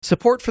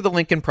Support for the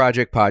Lincoln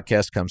Project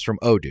podcast comes from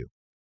Odoo.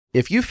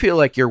 If you feel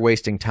like you're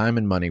wasting time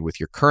and money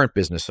with your current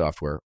business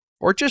software,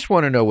 or just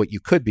want to know what you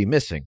could be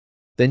missing,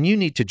 then you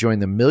need to join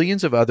the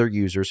millions of other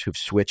users who've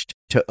switched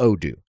to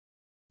Odoo.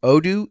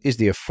 Odoo is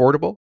the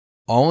affordable,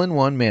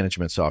 all-in-one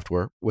management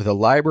software with a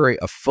library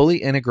of fully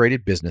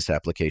integrated business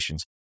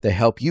applications that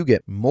help you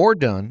get more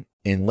done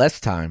in less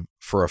time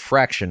for a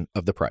fraction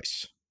of the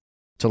price.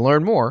 To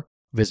learn more,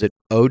 visit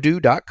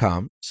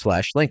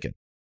odoo.com/Lincoln.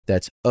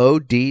 That's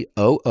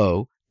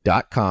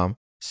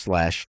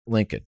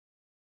odoo.com/Lincoln.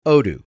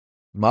 Odoo,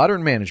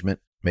 modern management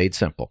made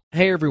simple.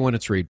 Hey everyone,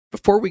 it's Reed.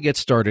 Before we get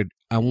started,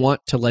 I want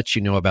to let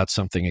you know about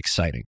something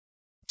exciting.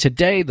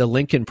 Today, the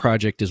Lincoln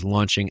Project is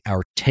launching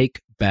our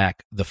Take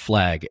Back the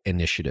Flag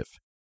initiative.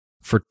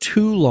 For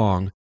too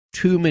long,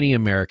 too many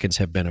Americans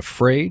have been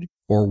afraid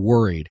or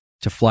worried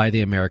to fly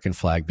the American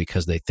flag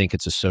because they think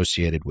it's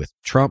associated with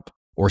Trump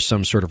or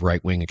some sort of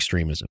right-wing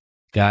extremism.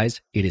 Guys,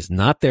 it is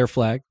not their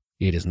flag.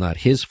 It is not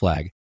his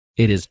flag.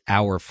 It is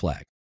our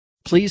flag.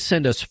 Please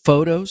send us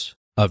photos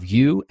of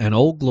you and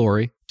Old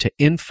Glory to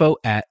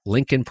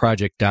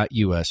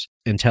info@lincolnproject.us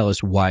and tell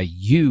us why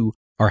you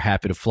are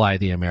happy to fly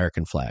the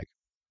American flag.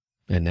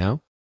 And now,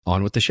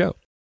 on with the show.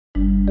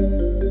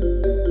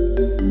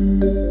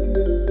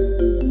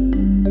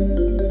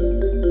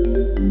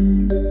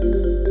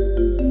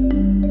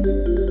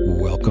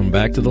 Welcome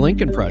back to the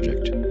Lincoln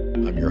Project.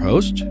 I'm your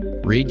host,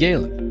 Reed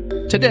Galen.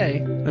 Today,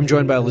 I'm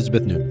joined by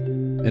Elizabeth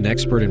Neumann, an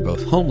expert in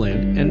both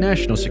homeland and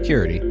national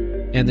security,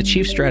 and the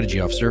Chief Strategy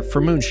Officer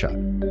for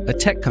Moonshot, a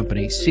tech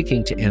company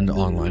seeking to end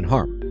online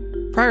harm.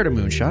 Prior to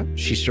Moonshot,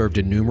 she served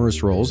in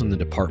numerous roles in the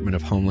Department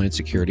of Homeland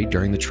Security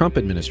during the Trump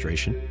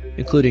administration,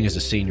 including as a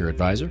senior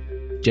advisor,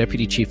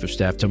 deputy chief of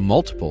staff to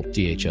multiple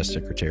DHS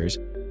secretaries,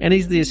 and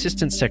he's the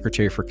Assistant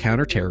Secretary for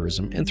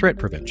Counterterrorism and Threat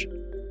Prevention.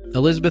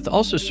 Elizabeth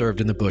also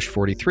served in the Bush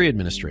 43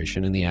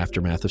 administration in the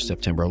aftermath of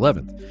September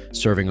 11th,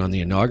 serving on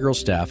the inaugural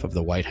staff of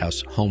the White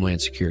House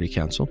Homeland Security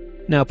Council,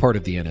 now part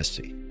of the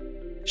NSC.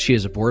 She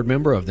is a board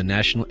member of the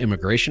National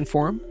Immigration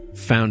Forum,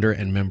 founder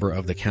and member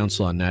of the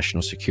Council on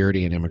National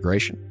Security and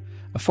Immigration,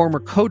 a former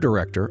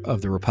co-director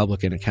of the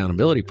Republican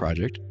Accountability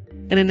Project,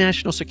 and a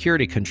national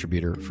security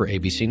contributor for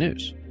ABC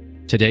News.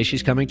 Today,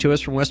 she's coming to us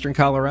from Western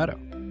Colorado.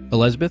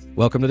 Elizabeth,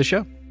 welcome to the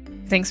show.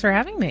 Thanks for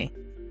having me.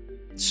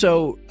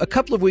 So, a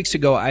couple of weeks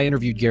ago, I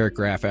interviewed Garrett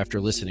Graff after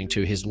listening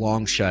to his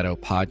Long Shadow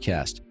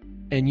podcast,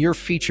 and you're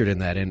featured in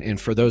that. And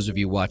for those of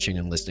you watching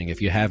and listening,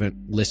 if you haven't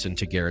listened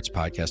to Garrett's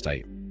podcast,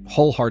 I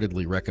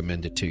wholeheartedly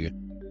recommend it to you.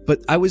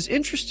 But I was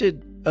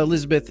interested,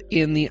 Elizabeth,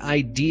 in the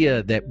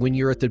idea that when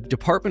you're at the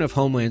Department of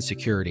Homeland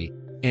Security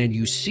and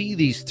you see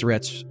these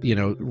threats,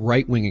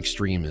 right-wing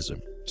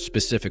extremism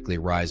specifically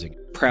rising,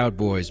 Proud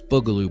Boys,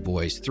 Boogaloo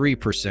Boys,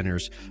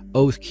 3%ers,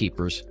 Oath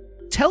Keepers,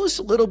 tell us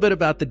a little bit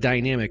about the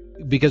dynamic,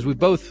 because we've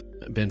both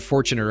been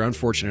fortunate or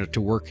unfortunate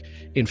to work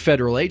in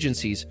federal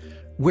agencies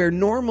where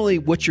normally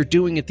what you're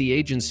doing at the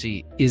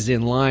agency is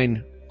in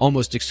line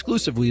almost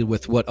exclusively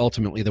with what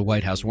ultimately the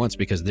White House wants,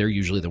 because they're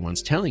usually the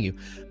ones telling you.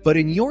 But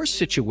in your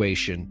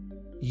situation,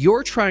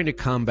 you're trying to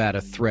combat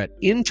a threat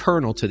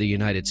internal to the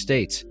United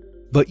States,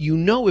 but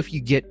if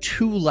you get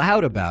too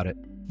loud about it,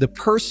 the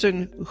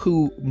person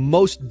who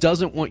most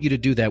doesn't want you to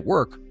do that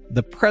work,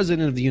 the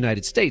President of the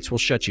United States, will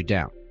shut you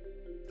down.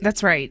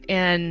 That's right.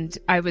 And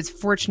I was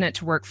fortunate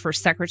to work for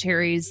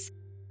secretaries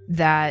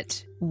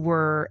that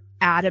were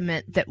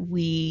adamant that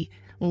we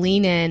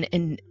lean in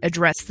and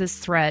address this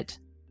threat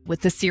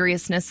with the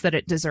seriousness that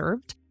it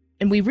deserved.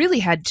 And we really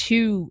had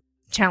two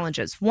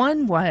challenges.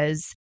 One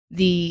was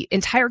the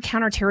entire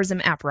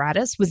counterterrorism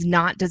apparatus was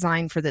not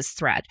designed for this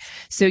threat.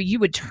 So you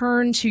would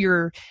turn to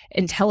your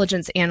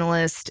intelligence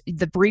analyst,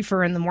 the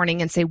briefer in the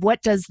morning, and say,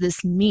 what does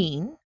this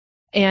mean?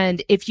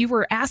 And if you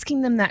were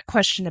asking them that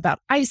question about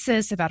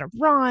ISIS, about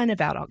Iran,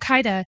 about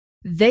Al-Qaeda,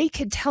 they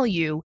could tell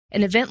you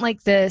an event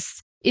like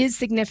this is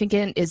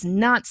significant, is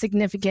not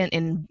significant,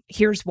 and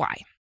here's why.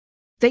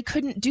 They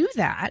couldn't do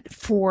that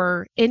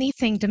for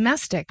anything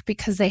domestic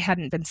because they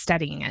hadn't been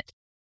studying it.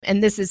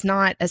 And this is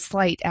not a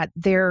slight at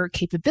their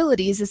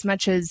capabilities as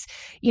much as,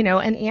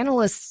 an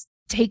analyst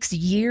takes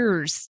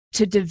years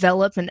to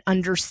develop and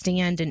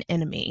understand an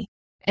enemy.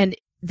 And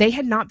they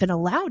had not been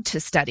allowed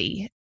to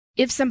study.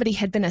 If somebody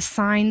had been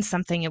assigned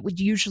something, it would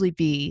usually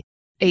be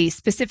a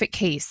specific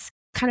case,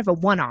 kind of a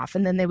one-off,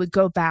 and then they would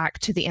go back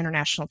to the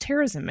international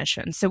terrorism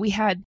mission. So we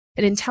had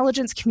an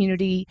intelligence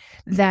community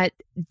that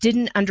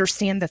didn't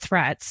understand the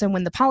threat. So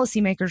when the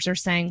policymakers are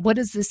saying, what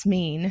does this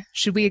mean?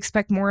 Should we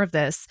expect more of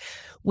this?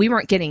 We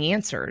weren't getting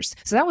answers.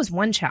 So that was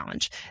one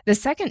challenge. The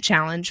second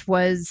challenge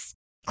was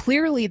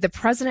clearly the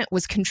president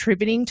was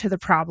contributing to the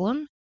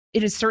problem.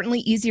 It is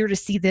certainly easier to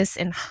see this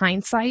in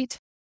hindsight.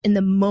 In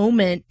the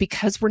moment,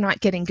 because we're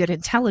not getting good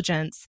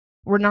intelligence,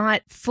 we're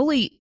not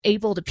fully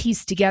able to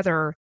piece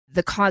together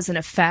the cause and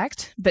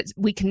effect, but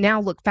we can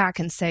now look back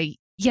and say,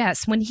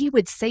 yes, when he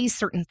would say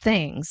certain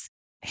things,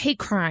 hate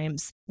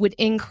crimes would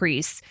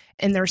increase.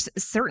 And there's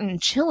certain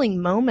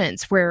chilling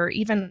moments where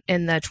even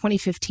in the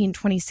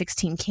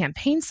 2015-2016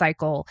 campaign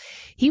cycle,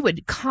 he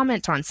would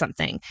comment on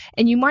something.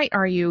 And you might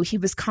argue he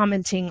was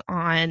commenting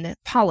on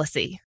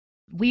policy.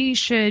 We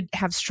should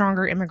have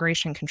stronger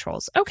immigration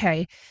controls.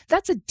 Okay,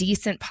 that's a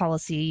decent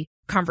policy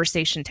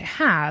conversation to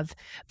have.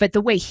 But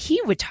the way he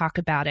would talk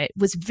about it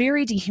was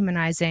very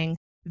dehumanizing,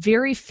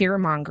 very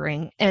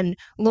fear-mongering. And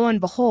lo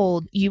and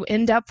behold, you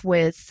end up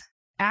with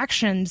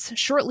actions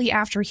shortly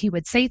after he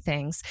would say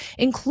things,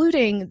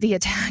 including the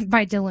attack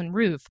by Dylan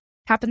Roof,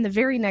 happened the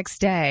very next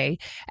day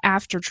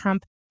after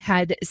Trump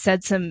had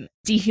said some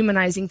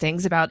dehumanizing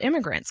things about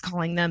immigrants,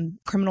 calling them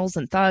criminals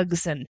and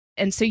thugs.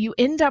 And so you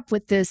end up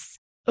with this,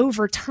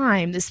 over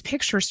time, this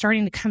picture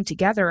starting to come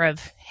together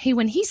of, hey,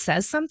 when he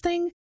says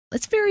something,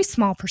 it's a very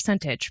small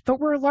percentage, but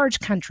we're a large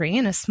country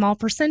and a small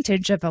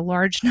percentage of a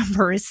large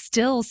number is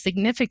still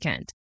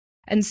significant.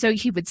 And so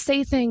he would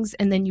say things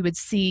and then you would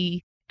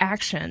see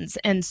actions.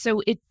 And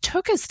so it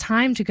took us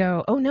time to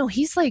go, oh no,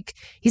 he's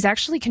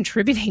actually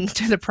contributing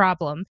to the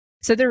problem.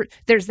 So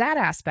there's that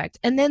aspect.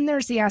 And then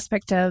there's the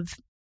aspect of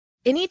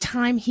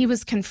anytime he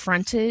was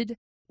confronted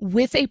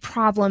with a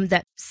problem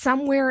that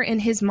somewhere in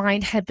his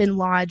mind had been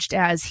lodged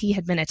as he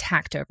had been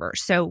attacked over.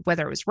 So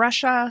whether it was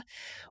Russia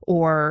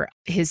or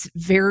his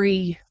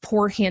very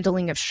poor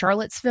handling of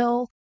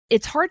Charlottesville,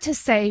 it's hard to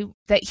say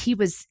that he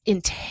was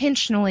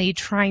intentionally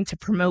trying to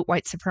promote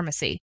white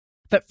supremacy.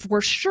 But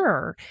for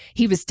sure,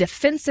 he was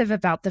defensive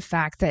about the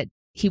fact that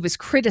he was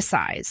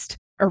criticized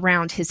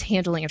around his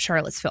handling of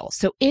Charlottesville.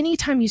 So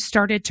anytime you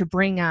started to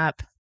bring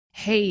up,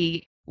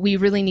 hey, we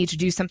really need to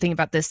do something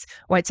about this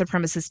white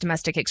supremacist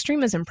domestic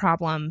extremism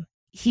problem,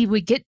 he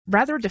would get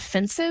rather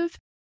defensive,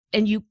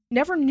 and you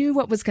never knew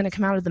what was going to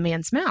come out of the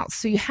man's mouth.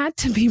 So you had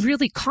to be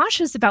really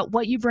cautious about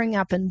what you bring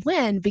up and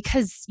when,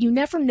 because you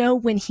never know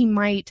when he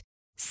might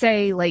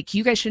say, like,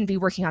 you guys shouldn't be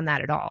working on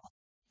that at all.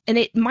 And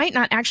it might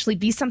not actually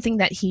be something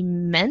that he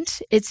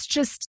meant. It's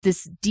just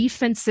this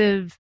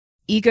defensive,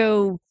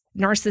 ego,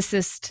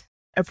 narcissist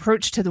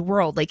approach to the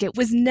world. Like, it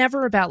was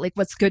never about, like,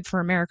 what's good for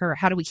America or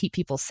how do we keep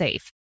people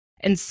safe.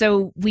 And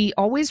so we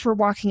always were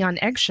walking on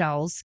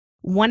eggshells,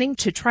 wanting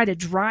to try to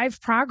drive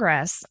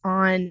progress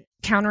on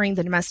countering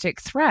the domestic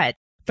threat,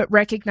 but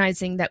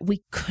recognizing that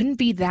we couldn't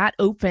be that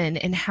open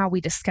in how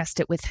we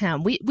discussed it with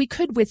him. We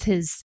could with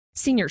his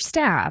senior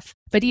staff,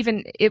 but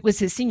even it was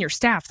his senior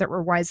staff that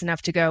were wise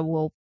enough to go,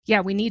 well,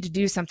 yeah, we need to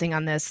do something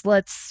on this.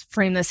 Let's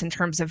frame this in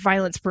terms of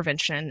violence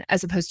prevention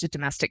as opposed to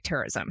domestic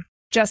terrorism,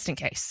 just in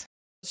case.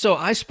 So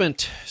I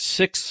spent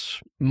 6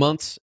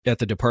 months at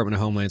the Department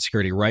of Homeland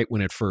Security right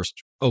when it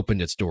first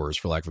opened its doors,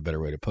 for lack of a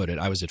better way to put it.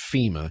 I was at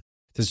FEMA.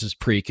 This is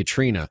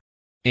pre-Katrina.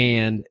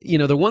 And, you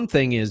know, the one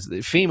thing is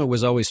that FEMA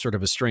was always sort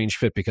of a strange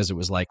fit because it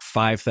was like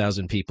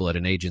 5,000 people at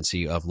an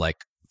agency of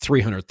like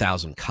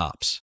 300,000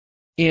 cops.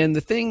 And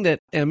the thing that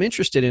I'm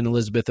interested in,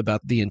 Elizabeth,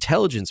 about the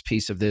intelligence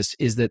piece of this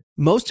is that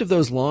most of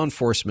those law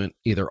enforcement,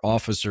 either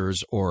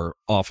officers or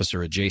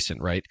officer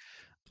adjacent, right?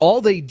 All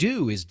they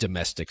do is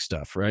domestic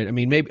stuff, right? I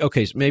mean,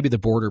 maybe the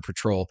Border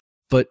Patrol,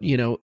 but, you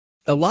know,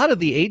 a lot of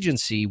the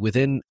agency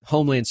within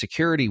Homeland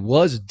Security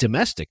was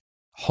domestic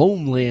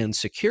Homeland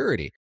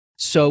Security.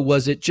 So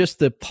was it just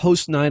the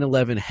post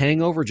 9/11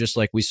 hangover, just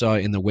like we saw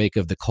in the wake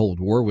of the Cold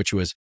War, which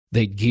was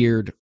they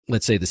geared,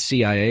 let's say, the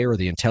CIA or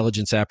the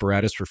intelligence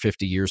apparatus for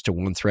 50 years to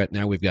one threat.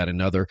 Now we've got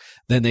another.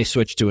 Then they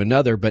switched to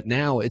another. But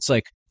now it's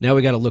like, now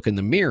we got to look in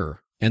the mirror.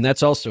 And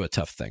that's also a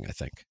tough thing, I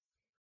think.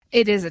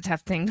 It is a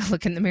tough thing to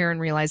look in the mirror and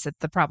realize that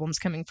the problem's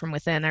coming from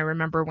within. I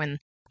remember when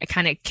I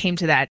kind of came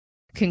to that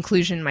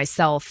conclusion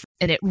myself,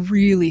 and it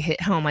really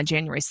hit home on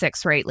January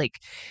 6th, right? Like,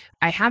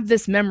 I have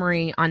this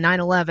memory on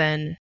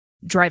 9/11,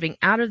 driving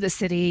out of the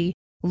city,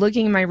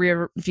 looking in my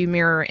rear view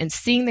mirror and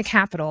seeing the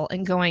Capitol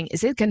and going,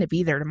 is it going to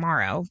be there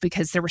tomorrow?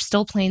 Because there were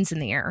still planes in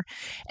the air.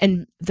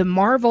 And the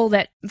marvel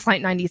that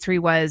Flight 93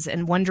 was,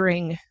 and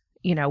wondering,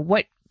 you know,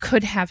 what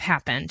could have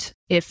happened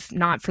if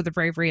not for the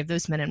bravery of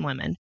those men and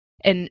women.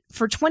 And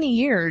for 20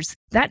 years,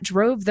 that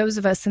drove those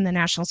of us in the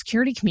national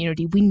security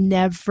community. We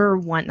never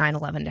want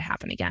 9/11 to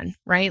happen again,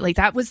 right? Like,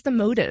 that was the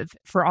motive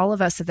for all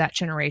of us of that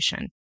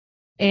generation.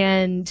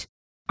 And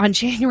on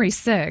January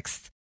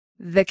 6th,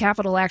 the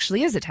Capitol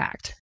actually is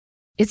attacked.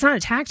 It's not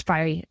attacked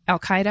by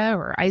Al-Qaeda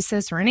or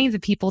ISIS or any of the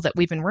people that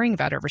we've been worrying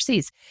about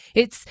overseas.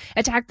 It's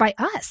attacked by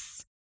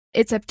us.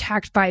 It's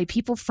attacked by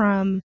people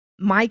from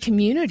my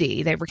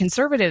community. They were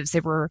conservatives, they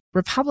were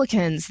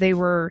Republicans, they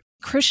were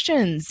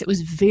Christians. It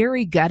was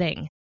very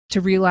gutting to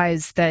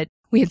realize that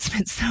we had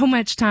spent so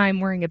much time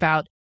worrying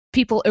about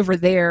people over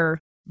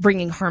there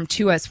bringing harm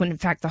to us when in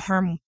fact the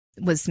harm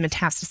was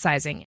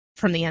metastasizing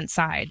from the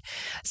inside.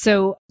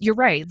 So you're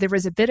right. There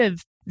was a bit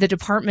of the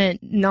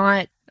department,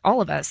 not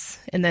all of us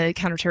in the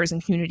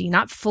counterterrorism community,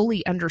 not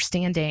fully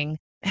understanding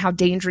how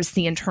dangerous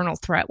the internal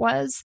threat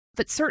was.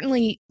 But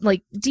certainly,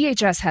 like,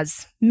 DHS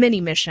has many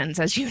missions,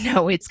 as you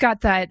know. It's got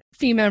that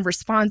FEMA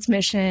response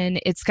mission.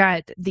 It's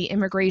got the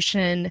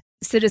immigration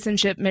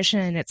citizenship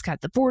mission. It's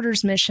got the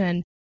borders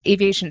mission.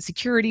 aviation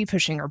security,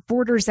 pushing our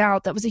borders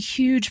out. That was a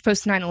huge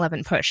post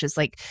 9/11 push, is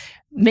like,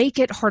 make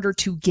it harder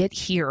to get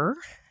here.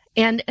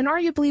 And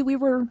arguably we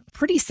were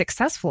pretty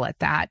successful at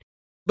that.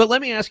 But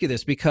let me ask you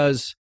this,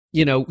 because,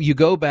 you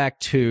go back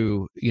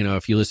to,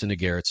 if you listen to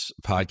Garrett's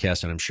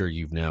podcast, and I'm sure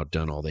you've now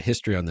done all the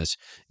history on this,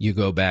 you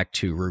go back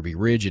to Ruby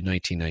Ridge in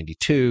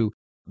 1992,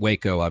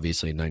 Waco,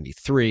 obviously, in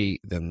 93.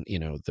 Then,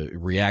 the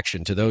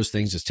reaction to those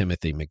things is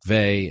Timothy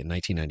McVeigh in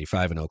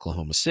 1995 in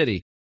Oklahoma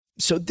City.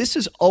 So this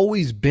has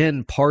always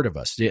been part of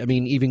us. I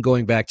mean, even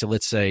going back to,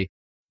 let's say,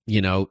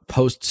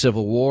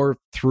 post-Civil War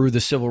through the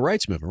Civil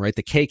Rights Movement, right?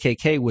 The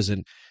KKK was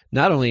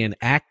not only an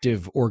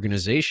active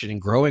organization and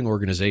growing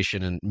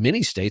organization in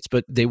many states,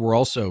 but they were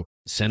also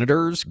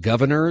senators,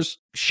 governors,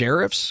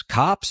 sheriffs,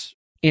 cops.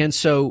 And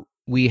so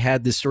we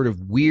had this sort of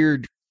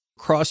weird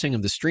crossing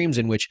of the streams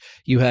in which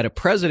you had a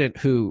president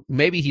who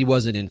maybe he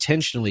wasn't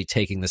intentionally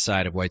taking the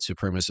side of white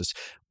supremacists,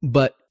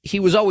 but he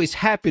was always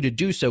happy to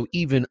do so,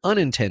 even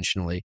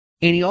unintentionally.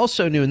 And he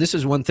also knew, and this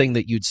is one thing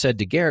that you'd said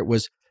to Garrett,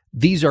 was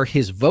these are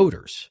his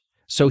voters.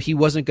 So he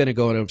wasn't going to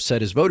go and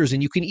upset his voters.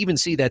 And you can even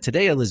see that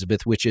today,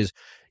 Elizabeth, which is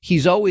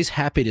he's always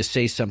happy to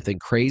say something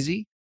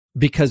crazy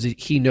because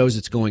he knows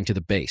it's going to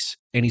the base.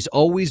 And he's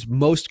always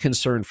most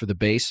concerned for the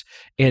base.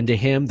 And to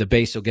him, the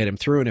base will get him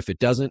through. And if it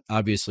doesn't,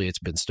 obviously it's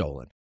been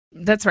stolen.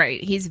 That's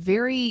right. He's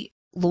very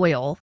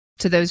loyal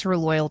to those who are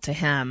loyal to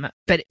him,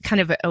 but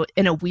kind of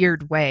in a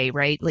weird way,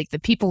 right? Like the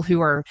people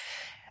who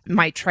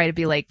might try to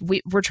be like,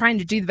 we're trying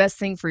to do the best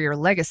thing for your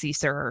legacy,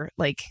 sir.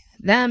 Like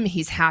them,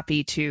 he's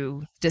happy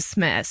to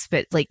dismiss,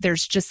 but like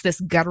there's just this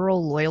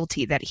guttural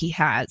loyalty that he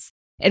has.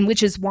 And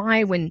which is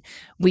why when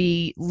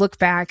we look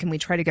back and we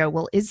try to go,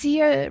 well, is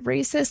he a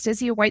racist? Is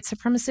he a white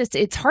supremacist?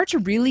 It's hard to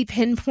really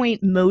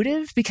pinpoint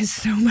motive because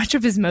so much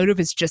of his motive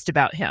is just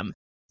about him.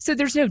 So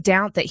there's no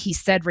doubt that he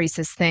said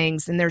racist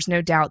things, and there's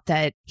no doubt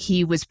that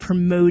he was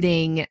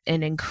promoting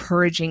and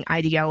encouraging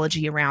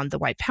ideology around the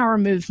white power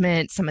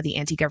movement, some of the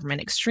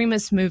anti-government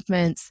extremist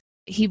movements.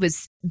 He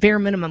was bare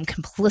minimum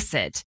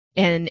complicit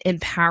in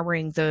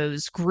empowering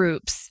those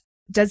groups.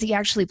 Does he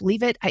actually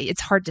believe it?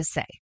 It's hard to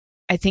say.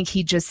 I think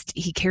he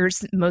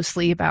cares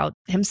mostly about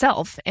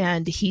himself,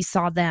 and he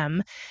saw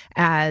them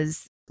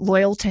as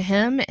loyal to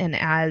him and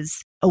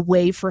as a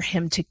way for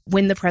him to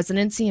win the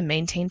presidency and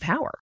maintain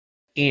power.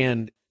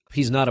 And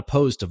he's not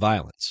opposed to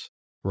violence,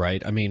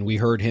 right? I mean, we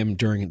heard him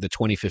during the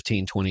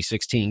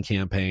 2015-2016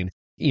 campaign,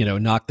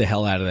 knock the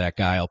hell out of that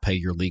guy. I'll pay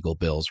your legal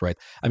bills, right?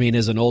 I mean,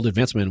 as an old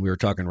advanceman, we were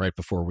talking right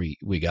before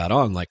we got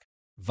on, like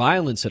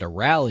violence at a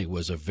rally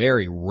was a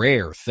very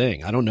rare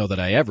thing. I don't know that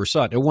I ever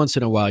saw it. And once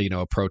in a while,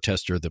 a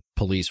protester, the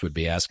police would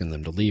be asking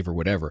them to leave or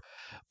whatever.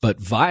 But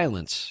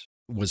violence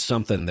was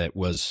something that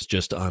was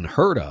just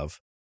unheard of.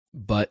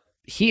 But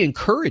he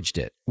encouraged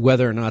it,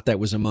 whether or not that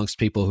was amongst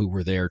people who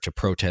were there to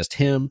protest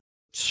him,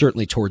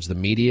 certainly towards the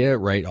media,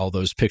 right? All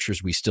those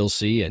pictures we still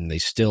see, and they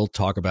still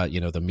talk about,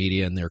 the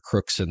media and their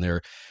crooks and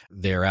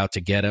they're out to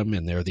get him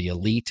and they're the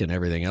elite and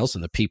everything else.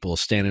 And the people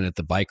standing at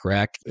the bike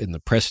rack in the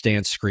press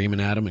stand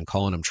screaming at him and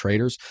calling them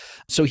traitors.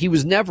 So he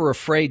was never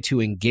afraid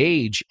to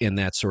engage in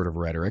that sort of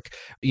rhetoric.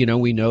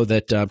 We know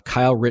that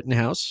Kyle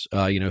Rittenhouse,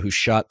 who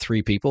shot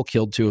 3 people,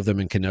 killed 2 of them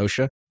in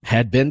Kenosha,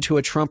 had been to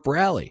a Trump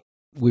rally.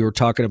 We were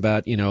talking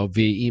about,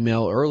 via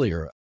email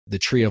earlier, the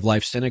Tree of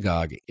Life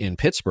Synagogue in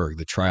Pittsburgh.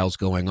 The trial's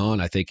going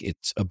on. I think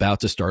it's about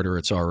to start or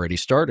it's already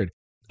started.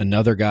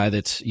 Another guy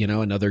that's,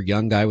 another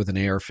young guy with an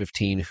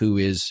AR-15 who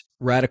is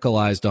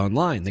radicalized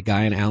online, the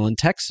guy in Allen,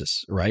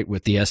 Texas, right,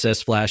 with the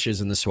SS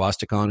flashes and the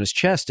swastika on his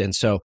chest. And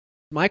so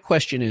my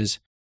question is,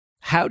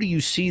 how do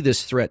you see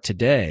this threat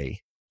today?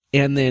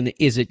 And then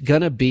is it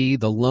going to be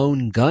the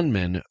lone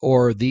gunman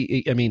or it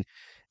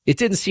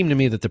didn't seem to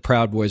me that the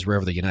Proud Boys were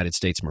ever the United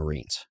States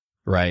Marines,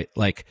 right?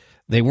 Like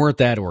they weren't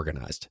that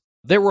organized.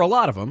 There were a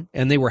lot of them,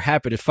 and they were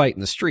happy to fight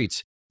in the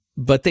streets,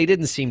 but they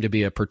didn't seem to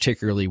be a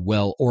particularly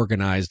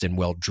well-organized and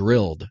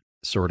well-drilled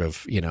sort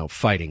of,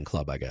 fighting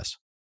club, I guess.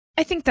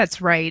 I think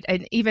that's right.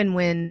 And even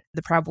when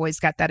the Proud Boys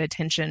got that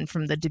attention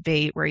from the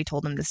debate where he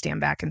told them to stand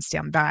back and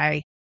stand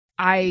by,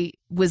 I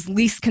was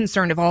least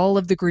concerned of all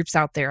of the groups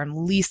out there.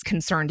 I'm least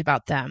concerned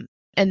about them.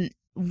 And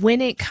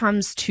when it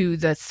comes to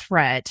the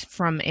threat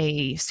from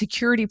a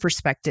security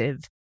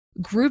perspective,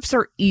 groups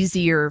are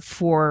easier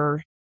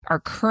for our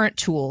current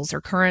tools,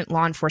 our current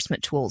law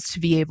enforcement tools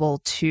to be able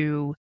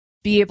to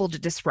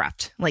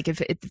disrupt. Like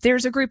if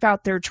there's a group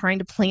out there trying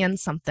to plan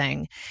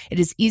something, it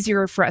is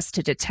easier for us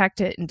to detect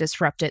it and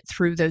disrupt it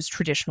through those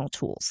traditional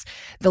tools.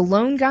 The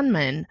lone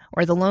gunman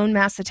or the lone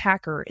mass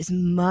attacker is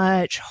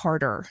much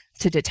harder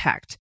to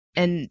detect.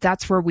 And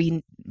that's where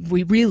we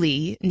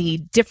really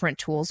need different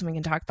tools. And we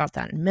can talk about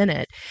that in a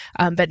minute.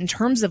 But in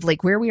terms of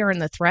like where we are in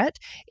the threat,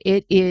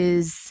 it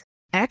is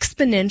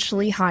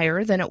exponentially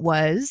higher than it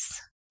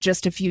was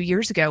just a few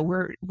years ago.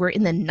 We're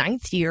in the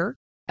 9th year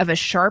of a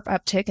sharp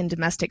uptick in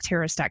domestic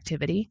terrorist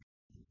activity.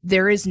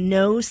 There is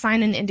no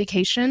sign and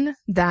indication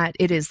that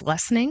it is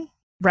lessening,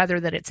 rather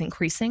that it's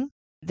increasing.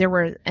 There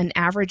were an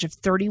average of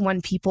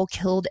 31 people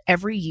killed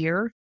every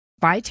year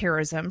by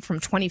terrorism from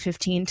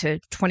 2015 to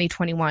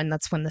 2021.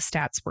 That's when the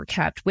stats were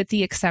kept, with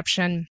the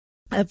exception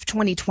of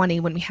 2020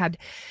 when we had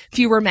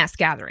fewer mass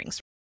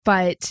gatherings.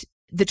 But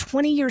the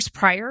 20 years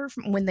prior,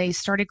 when they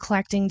started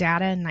collecting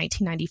data in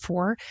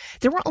 1994,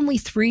 there were only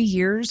 3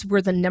 years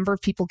where the number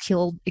of people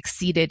killed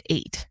exceeded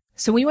 8.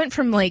 So we went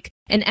from like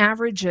an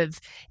average of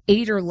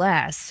 8 or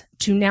less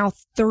to now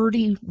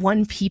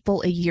 31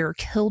 people a year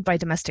killed by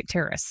domestic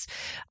terrorists.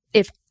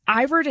 If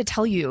I were to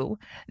tell you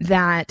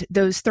that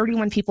those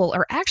 31 people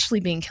are actually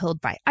being killed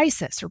by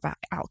ISIS or by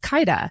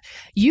Al-Qaeda,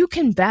 you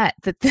can bet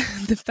that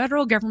the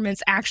federal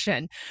government's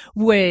action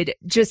would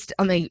just,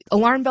 on the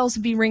alarm bells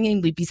would be ringing,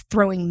 we'd be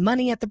throwing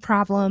money at the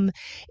problem.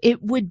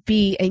 It would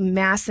be a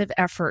massive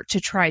effort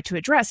to try to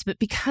address. But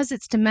because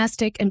it's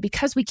domestic and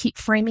because we keep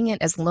framing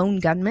it as lone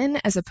gunmen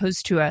as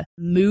opposed to a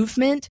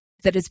movement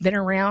that has been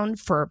around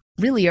for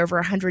really over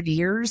 100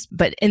 years,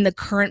 but in the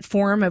current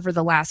form over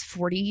the last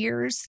 40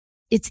 years,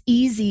 it's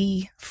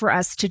easy for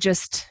us to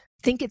just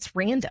think it's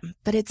random,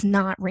 but it's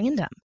not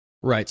random.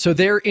 Right. So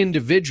they're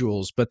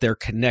individuals, but they're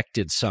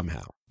connected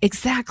somehow.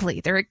 Exactly.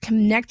 They're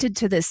connected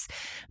to this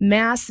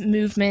mass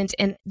movement.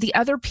 And the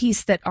other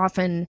piece that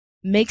often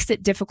makes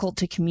it difficult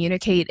to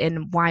communicate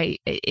and why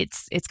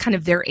it's kind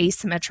of their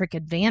asymmetric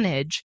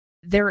advantage,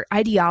 their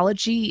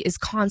ideology is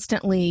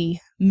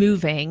constantly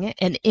moving,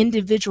 and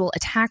individual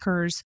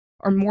attackers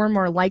are more and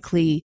more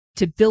likely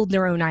to build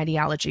their own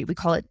ideology. We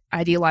call it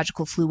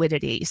ideological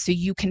fluidity. So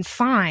you can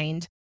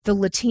find the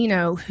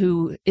Latino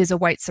who is a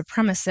white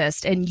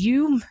supremacist, and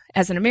you,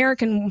 as an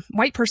American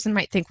white person,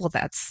 might think, well,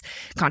 that's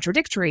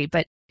contradictory.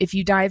 But if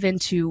you dive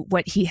into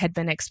what he had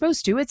been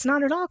exposed to, it's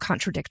not at all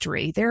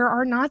contradictory. There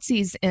are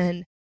Nazis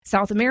in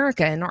South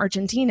America and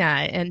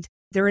Argentina, and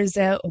there is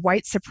a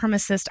white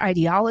supremacist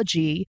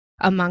ideology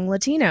among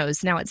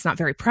Latinos. Now, it's not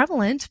very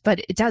prevalent, but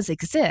it does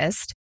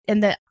exist.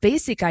 And the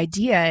basic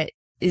idea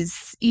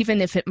is,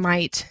 even if it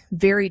might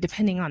vary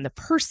depending on the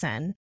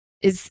person,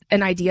 is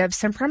an idea of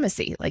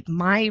supremacy. Like,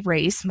 my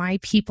race, my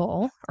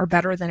people are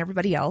better than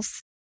everybody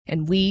else,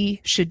 and we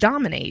should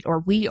dominate, or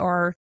we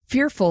are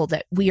fearful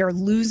that we are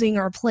losing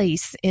our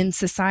place in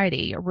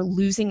society, or we're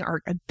losing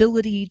our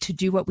ability to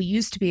do what we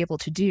used to be able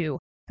to do.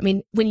 I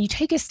mean, when you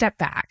take a step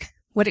back,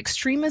 what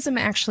extremism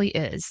actually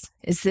is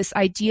this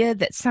idea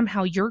that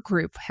somehow your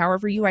group,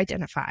 however you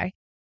identify,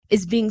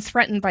 is being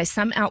threatened by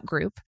some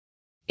outgroup,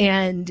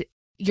 and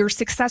your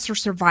success or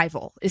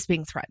survival is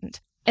being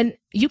threatened. And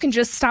you can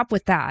just stop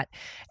with that.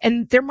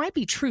 And there might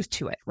be truth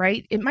to it,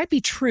 right? It might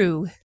be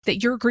true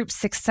that your group's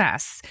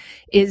success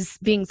is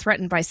being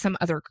threatened by some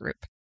other group.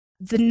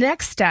 The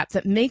next step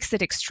that makes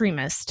it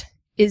extremist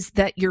is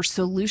that your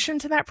solution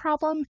to that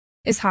problem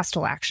is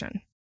hostile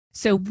action.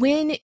 So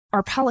when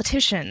our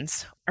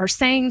politicians are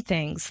saying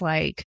things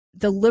like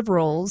the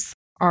liberals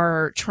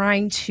are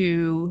trying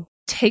to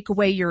take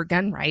away your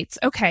gun rights,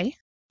 okay,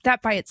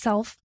 that by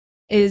itself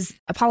is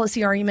a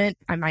policy argument.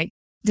 I might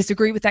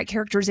disagree with that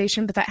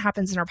characterization, but that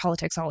happens in our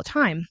politics all the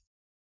time.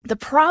 The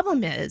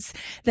problem is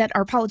that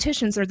our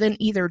politicians are then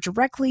either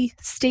directly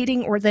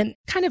stating or then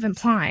kind of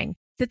implying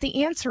that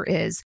the answer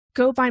is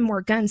go buy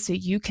more guns so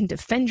you can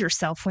defend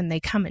yourself when they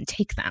come and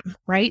take them,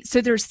 right? So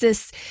there's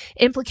this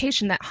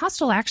implication that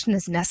hostile action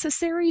is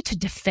necessary to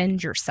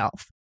defend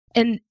yourself.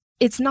 And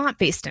it's not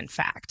based in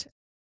fact.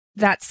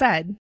 That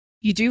said,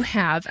 you do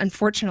have,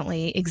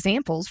 unfortunately,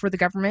 examples where the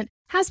government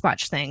has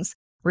botched things.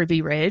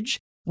 Ruby Ridge,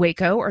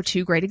 Waco are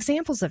two great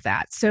examples of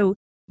that. So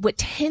what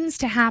tends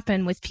to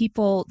happen with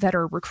people that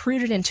are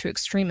recruited into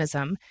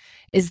extremism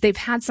is they've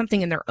had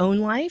something in their own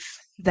life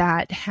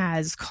that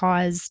has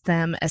caused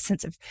them a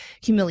sense of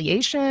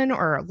humiliation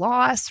or a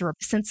loss or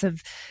a sense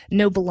of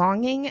no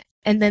belonging.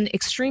 And then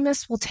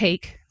extremists will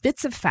take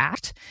bits of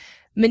fact,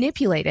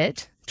 manipulate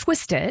it,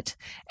 twist it,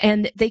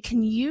 and they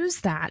can use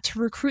that to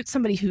recruit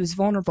somebody who's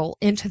vulnerable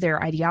into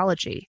their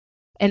ideology.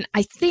 And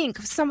I think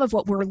some of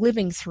what we're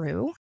living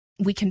through,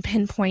 we can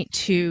pinpoint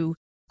to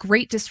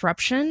great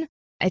disruption.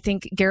 I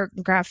think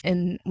Garrett Graff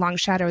in Long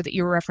Shadow that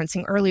you were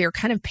referencing earlier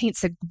kind of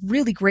paints a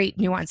really great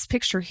nuanced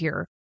picture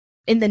here.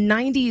 In the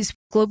 90s,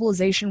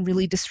 globalization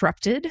really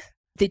disrupted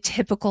the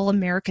typical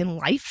American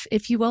life,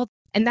 if you will,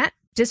 and that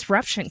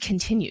disruption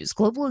continues.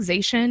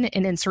 Globalization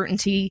and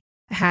uncertainty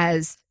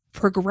has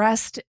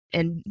progressed,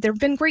 and there have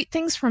been great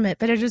things from it,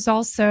 but it has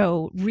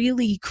also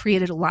really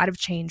created a lot of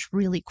change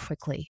really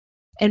quickly.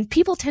 And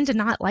people tend to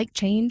not like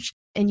change.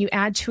 And you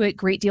add to it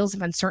great deals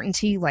of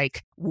uncertainty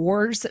like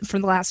wars for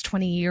the last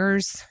 20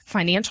 years,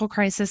 financial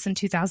crisis in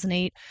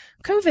 2008,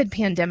 COVID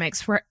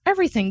pandemics where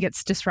everything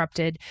gets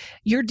disrupted.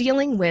 You're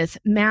dealing with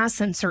mass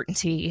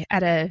uncertainty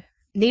at a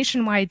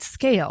nationwide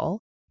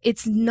scale.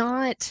 It's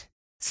not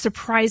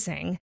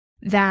surprising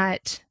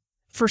that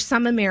for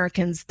some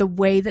Americans, the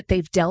way that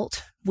they've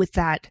dealt with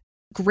that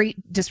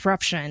great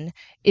disruption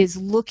is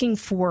looking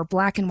for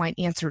black and white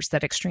answers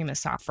that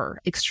extremists offer.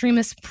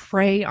 Extremists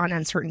prey on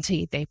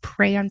uncertainty. They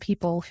prey on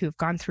people who've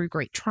gone through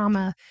great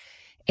trauma.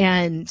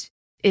 And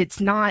it's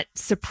not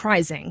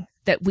surprising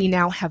that we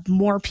now have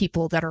more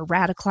people that are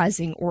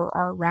radicalizing or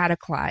are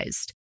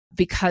radicalized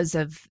because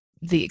of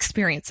the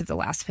experience of the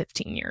last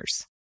 15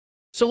 years.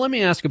 So let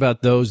me ask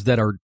about those that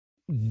are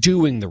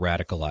doing the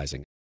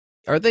radicalizing.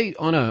 Are they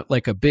on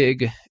a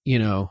big,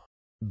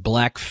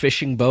 black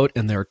fishing boat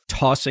and they're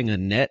tossing a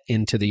net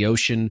into the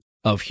ocean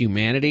of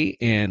humanity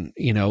and,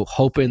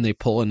 hoping they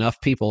pull enough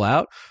people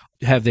out?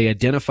 Have they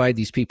identified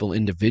these people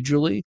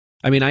individually?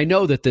 I mean, I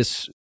know that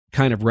this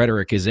kind of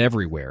rhetoric is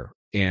everywhere.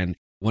 And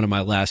one of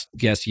my last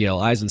guests, Yale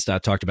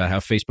Eisenstadt, talked about how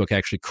Facebook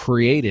actually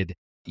created,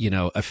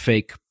 a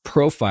fake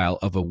profile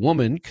of a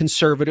woman,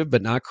 conservative,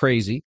 but not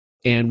crazy.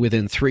 And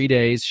within 3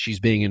 days,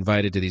 she's being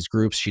invited to these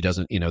groups. She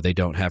doesn't, they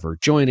don't have her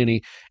join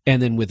any.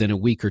 And then within a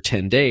week or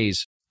 10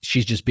 days,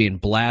 she's just being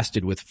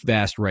blasted with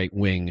vast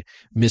right-wing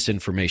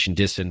misinformation,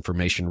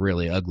 disinformation,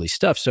 really ugly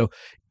stuff. So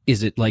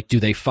is it like,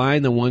 do they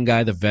find the one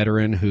guy, the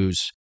veteran,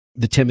 who's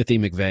the Timothy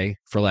McVeigh,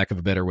 for lack of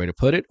a better way to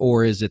put it?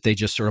 Or is it they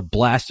just sort of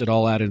blast it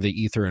all out into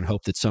the ether and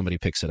hope that somebody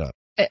picks it up?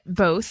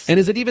 Both. And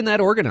is it even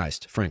that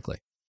organized, frankly?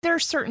 There are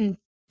certain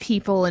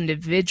people,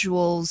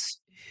 individuals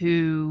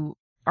who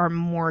are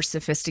more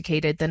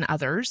sophisticated than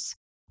others.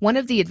 One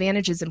of the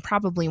advantages, and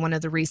probably one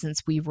of the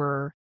reasons we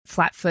were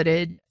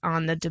flat-footed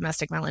on the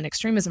domestic violent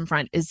extremism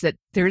front, is that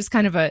there's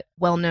kind of a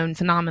well-known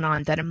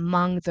phenomenon that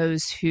among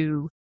those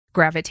who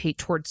gravitate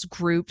towards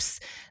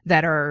groups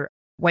that are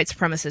white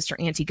supremacist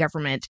or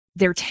anti-government,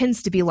 there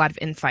tends to be a lot of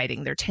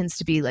infighting. There tends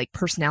to be like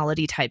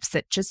personality types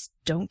that just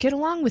don't get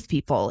along with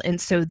people.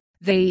 And so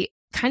they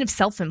kind of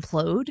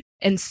self-implode.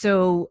 And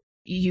so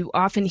you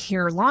often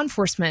hear law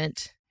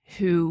enforcement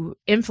who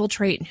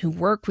infiltrate and who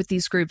work with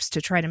these groups to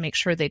try to make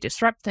sure they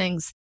disrupt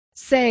things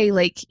say,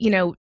 like,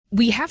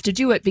 we have to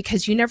do it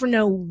because you never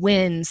know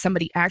when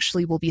somebody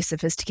actually will be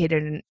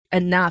sophisticated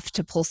enough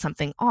to pull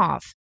something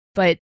off.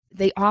 But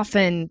they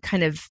often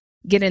kind of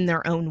get in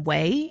their own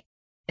way.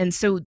 And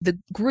so the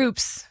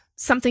groups,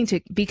 something to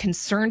be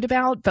concerned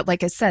about. But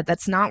like I said,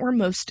 that's not where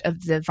most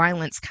of the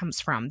violence comes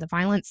from. The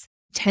violence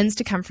tends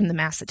to come from the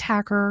mass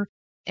attacker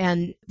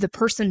and the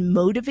person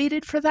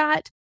motivated for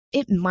that.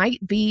 It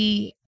might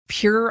be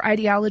pure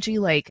ideology,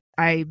 like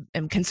I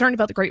am concerned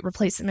about the Great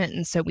Replacement,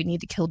 and so we need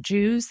to kill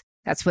Jews.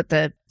 That's what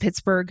the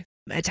Pittsburgh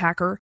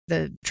attacker,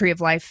 the Tree of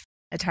Life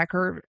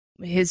attacker,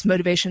 his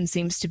motivation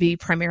seems to be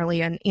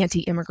primarily an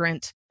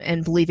anti-immigrant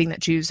and believing that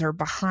Jews are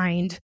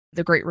behind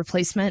the Great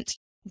Replacement,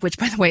 which,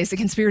 by the way, is a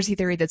conspiracy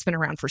theory that's been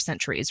around for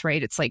centuries,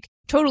 right? It's like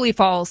totally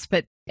false,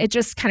 but it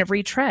just kind of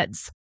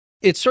retreads.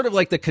 It's sort of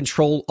like the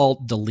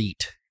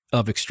Control-Alt-Delete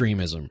of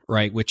extremism,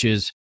 right? Which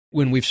is,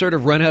 when we've sort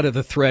of run out of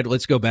the thread,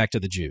 let's go back to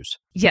the Jews.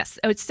 Yes,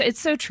 it's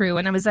so true.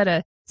 And I was at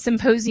a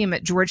symposium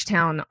at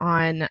Georgetown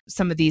on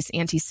some of these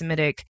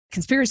anti-Semitic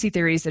conspiracy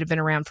theories that have been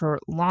around for a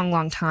long,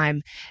 long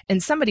time.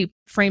 And somebody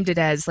framed it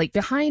as like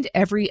behind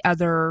every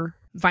other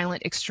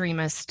violent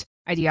extremist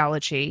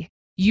ideology,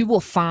 you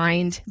will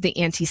find the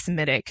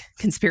anti-Semitic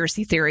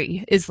conspiracy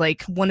theory is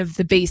like one of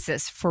the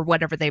basis for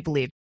whatever they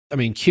believe. I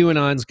mean,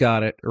 QAnon's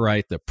got it,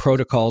 right? The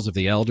protocols of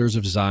the elders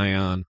of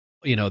Zion.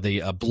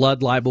 The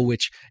blood libel,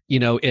 which,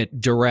 at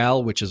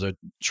Doral, which is a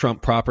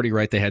Trump property,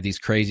 right? They had these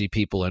crazy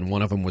people, and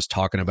one of them was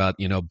talking about,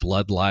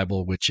 blood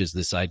libel, which is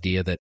this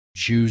idea that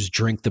Jews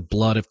drink the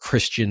blood of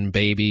Christian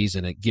babies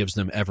and it gives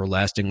them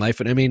everlasting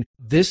life. And I mean,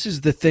 this is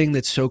the thing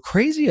that's so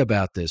crazy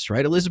about this,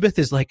 right? Elizabeth,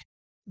 is like,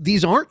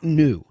 these aren't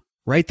new,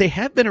 right? They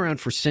have been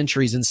around for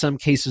centuries, in some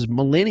cases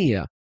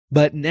millennia.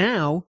 But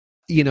now,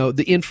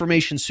 the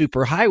information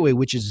superhighway,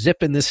 which is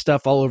zipping this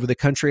stuff all over the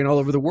country and all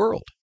over the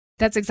world.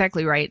 That's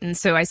exactly right. And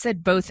so I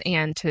said both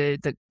and to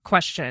the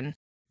question.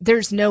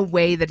 There's no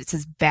way that it's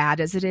as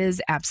bad as it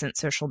is absent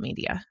social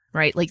media,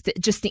 right? Like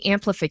just the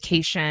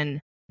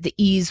amplification, the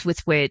ease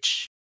with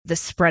which the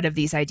spread of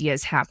these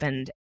ideas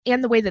happened,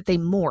 and the way that they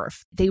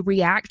morph, they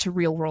react to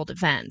real world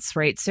events,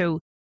 right? So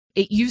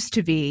it used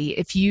to be,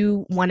 if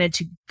you wanted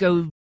to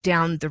go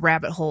down the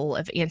rabbit hole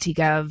of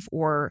anti-gov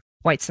or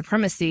white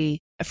supremacy,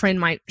 a friend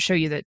might show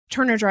you the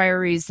Turner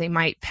Diaries, they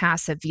might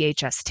pass a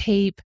VHS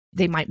tape,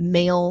 they might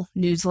mail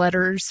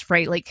newsletters,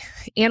 right? Like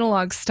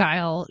analog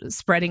style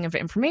spreading of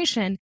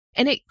information.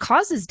 And it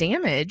causes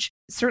damage.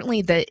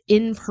 Certainly the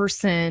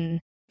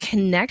in-person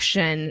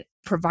connection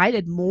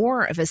provided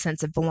more of a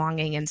sense of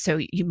belonging. And so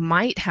you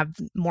might have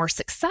more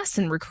success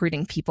in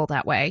recruiting people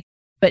that way.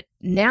 But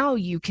now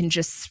you can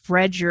just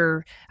spread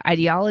your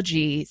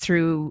ideology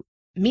through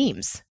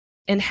memes.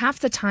 And half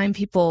the time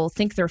people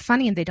think they're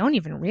funny and they don't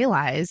even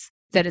realize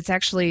that it's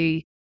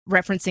actually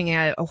referencing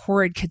a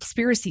horrid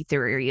conspiracy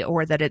theory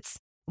or that it's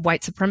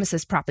white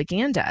supremacist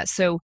propaganda.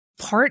 So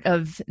part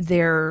of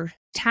their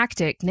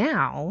tactic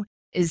now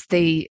is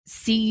they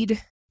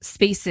seed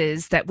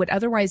spaces that would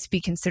otherwise be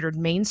considered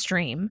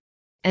mainstream.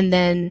 And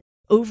then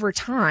over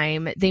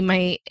time, they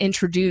might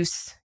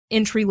introduce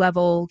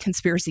entry-level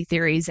conspiracy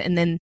theories. And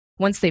then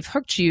once they've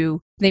hooked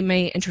you, they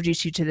may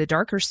introduce you to the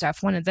darker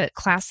stuff. One of the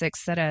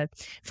classics that a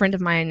friend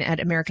of mine at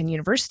American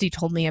University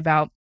told me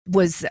about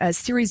was a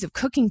series of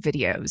cooking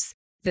videos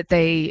that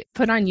they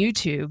put on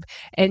YouTube.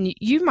 And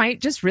you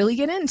might just really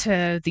get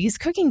into these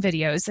cooking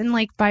videos. And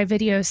like by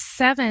video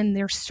 7,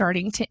 they're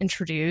starting to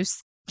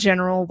introduce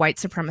general white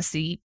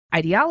supremacy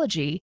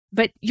ideology.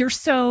 But you're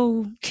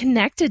so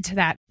connected to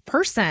that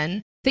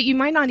person that you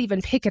might not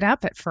even pick it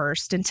up at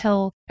first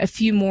until a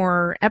few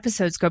more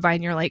episodes go by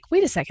and you're like,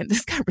 wait a second,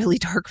 this got really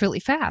dark really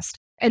fast.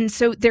 And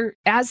so they're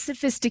as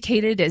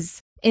sophisticated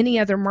as any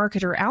other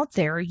marketer out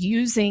there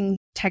using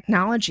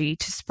technology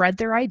to spread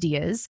their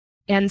ideas.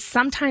 And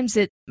sometimes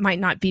it might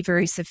not be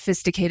very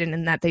sophisticated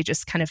in that they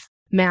just kind of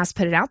mass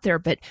put it out there.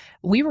 But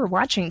we were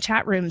watching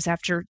chat rooms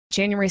after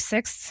January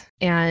 6th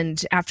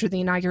and after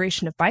the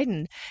inauguration of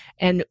Biden,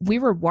 and we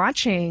were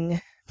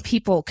watching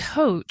people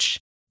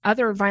coach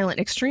other violent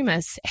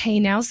extremists. Hey,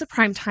 now's the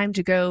prime time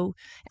to go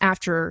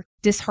after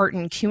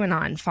disheartened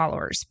QAnon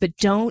followers, but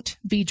don't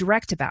be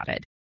direct about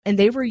it. And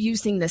they were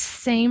using the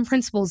same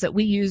principles that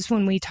we use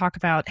when we talk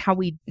about how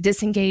we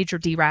disengage or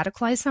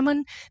de-radicalize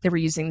someone. They were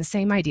using the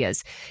same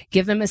ideas.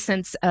 Give them a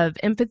sense of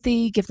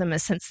empathy, give them a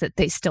sense that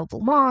they still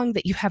belong,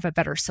 that you have a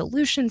better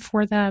solution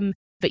for them,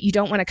 but you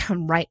don't want to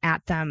come right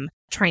at them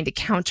trying to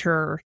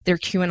counter their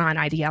QAnon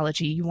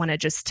ideology. You want to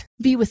just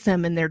be with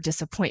them in their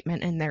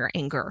disappointment and their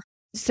anger.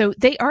 So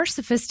they are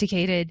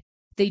sophisticated.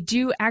 They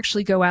do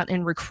actually go out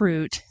and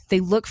recruit. They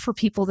look for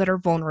people that are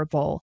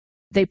vulnerable.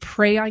 They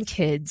prey on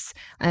kids.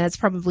 That's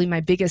probably my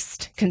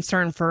biggest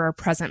concern for our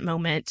present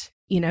moment.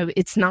 You know,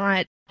 it's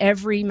not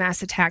every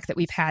mass attack that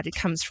we've had, it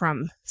comes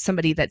from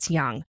somebody that's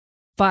young.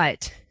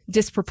 But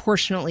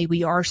disproportionately,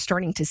 we are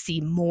starting to see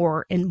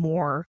more and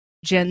more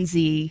Gen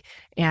Z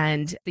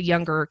and the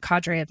younger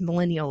cadre of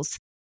millennials.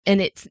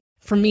 And it's,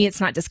 for me,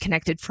 it's not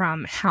disconnected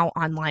from how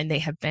online they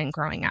have been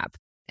growing up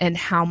and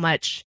how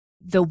much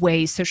the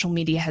way social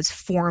media has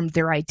formed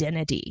their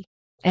identity.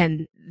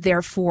 And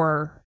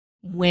therefore,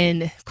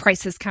 when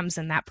crisis comes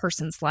in that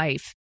person's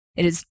life,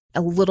 it is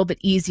a little bit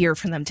easier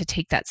for them to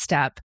take that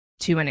step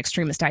to an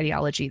extremist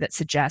ideology that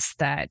suggests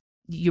that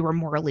you are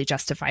morally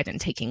justified in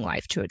taking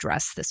life to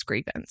address this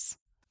grievance.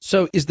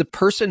 So is the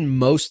person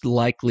most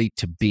likely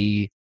to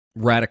be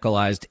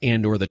radicalized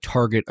and or the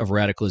target of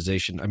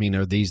radicalization? I mean,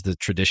 are these the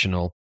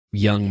traditional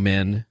young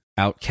men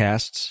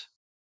outcasts?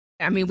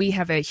 I mean, we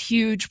have a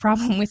huge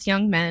problem with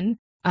young men.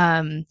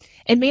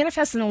 It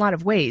manifests in a lot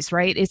of ways,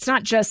 right? It's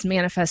not just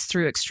manifest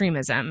through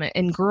extremism.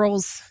 And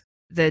girls,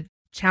 the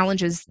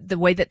challenges, the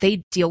way that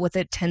they deal with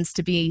it tends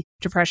to be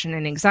depression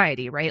and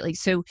anxiety, right? Like,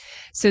 so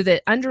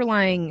the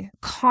underlying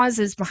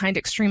causes behind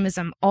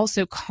extremism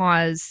also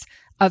cause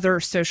other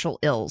social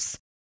ills.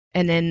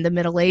 And in the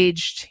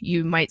middle-aged,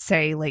 you might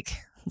say, like,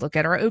 look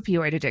at our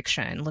opioid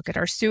addiction, look at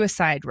our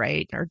suicide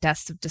rate, our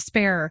deaths of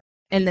despair.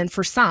 And then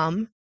for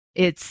some,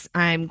 it's,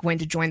 I'm going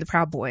to join the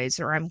Proud Boys,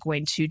 or I'm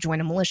going to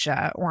join a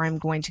militia, or I'm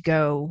going to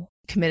go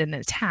commit an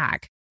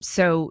attack.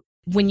 So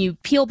when you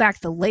peel back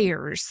the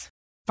layers,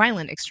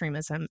 violent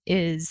extremism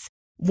is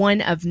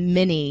one of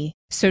many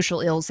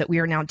social ills that we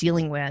are now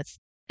dealing with.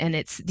 And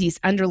it's these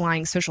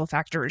underlying social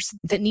factors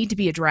that need to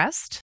be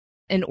addressed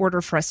in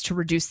order for us to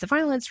reduce the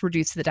violence,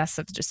 reduce the deaths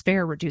of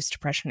despair, reduce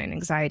depression and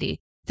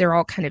anxiety. They're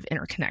all kind of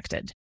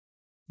interconnected.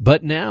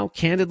 But now,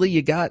 candidly,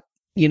 you got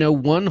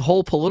one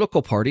whole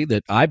political party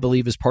that I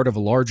believe is part of a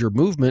larger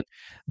movement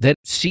that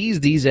sees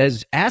these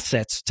as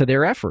assets to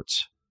their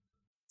efforts.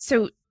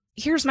 So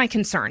here's my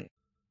concern.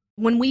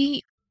 When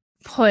we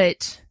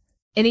put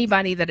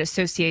anybody that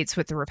associates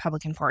with the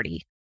Republican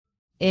Party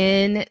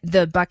in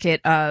the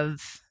bucket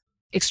of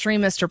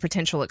extremist or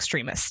potential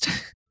extremist,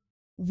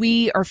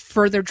 we are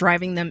further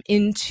driving them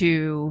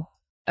into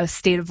a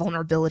state of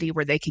vulnerability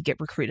where they could get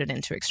recruited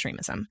into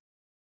extremism.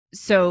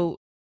 So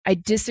I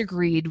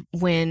disagreed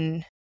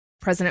when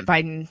President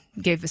Biden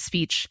gave a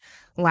speech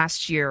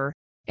last year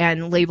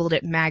and labeled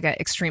it MAGA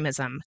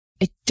extremism.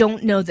 I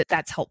don't know that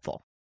that's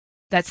helpful.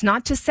 That's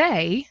not to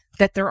say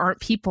that there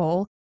aren't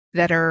people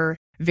that are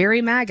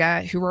very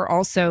MAGA who are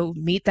also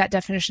meet that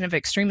definition of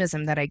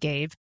extremism that I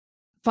gave.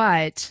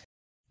 But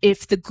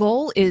if the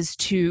goal is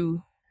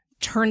to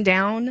turn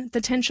down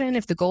the tension,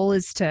 if the goal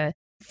is to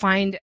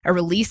find a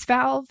release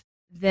valve,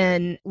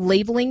 then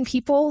labeling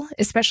people,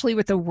 especially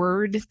with a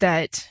word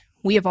that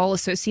we have all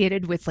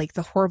associated with like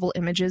the horrible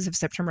images of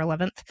September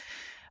 11th,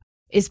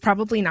 is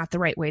probably not the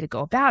right way to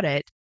go about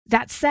it.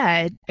 That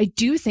said, I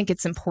do think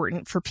it's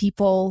important for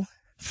people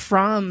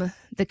from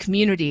the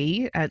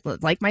community,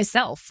 like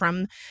myself,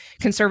 from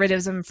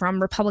conservatism,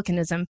 from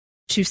republicanism,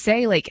 to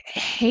say like,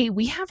 hey,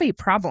 we have a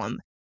problem.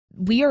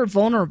 We are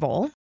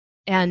vulnerable,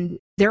 and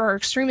there are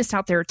extremists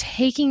out there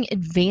taking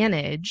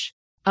advantage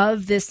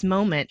of this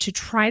moment to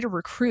try to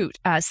recruit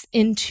us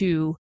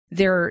into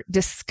their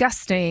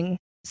disgusting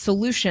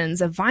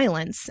solutions of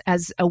violence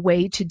as a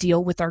way to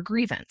deal with our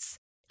grievance.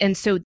 And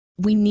so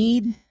we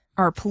need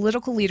our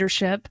political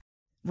leadership.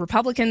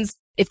 Republicans,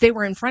 if they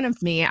were in front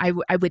of me, I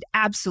would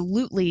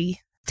absolutely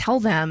tell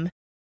them,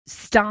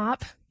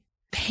 stop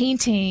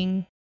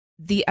painting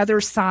the other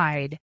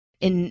side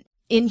in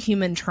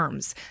inhuman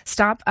terms.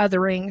 Stop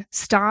othering.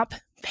 Stop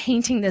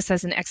painting this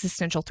as an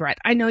existential threat.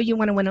 I know you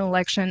want to win an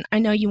election. I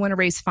know you want to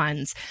raise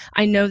funds.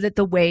 I know that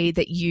the way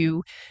that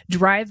you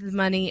drive the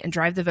money and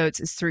drive the votes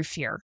is through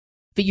fear,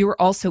 but you are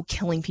also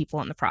killing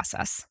people in the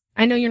process.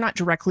 I know you're not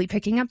directly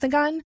picking up the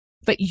gun,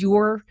 but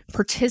you're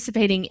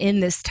participating in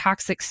this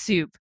toxic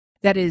soup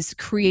that is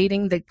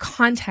creating the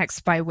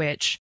context by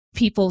which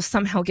people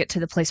somehow get to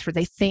the place where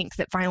they think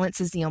that violence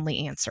is the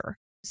only answer.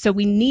 So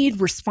we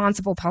need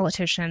responsible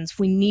politicians.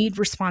 We need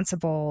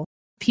responsible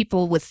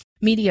people with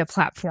media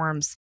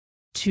platforms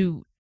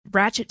to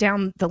ratchet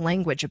down the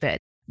language a bit.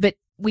 But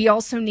we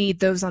also need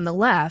those on the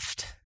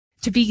left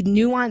to be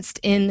nuanced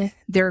in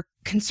their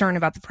concern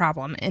about the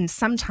problem. And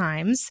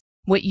sometimes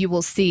what you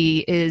will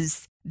see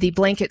is the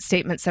blanket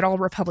statements that all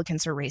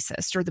Republicans are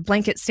racist, or the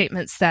blanket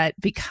statements that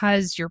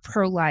because you're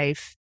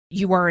pro-life,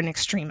 you are an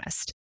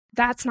extremist.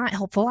 That's not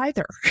helpful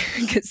either.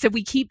 So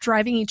we keep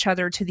driving each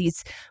other to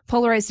these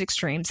polarized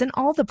extremes. And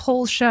all the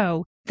polls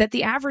show that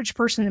the average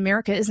person in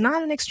America is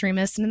not an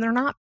extremist, and they're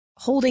not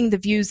holding the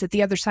views that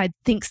the other side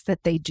thinks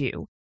that they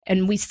do.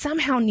 And we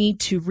somehow need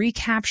to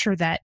recapture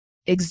that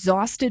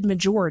exhausted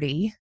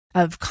majority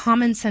of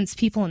common sense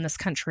people in this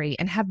country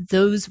and have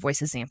those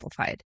voices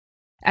amplified,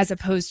 as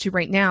opposed to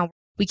right now,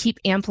 we keep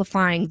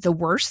amplifying the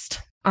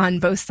worst on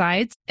both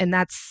sides, and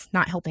that's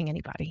not helping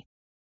anybody.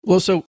 Well,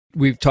 so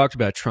we've talked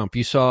about Trump.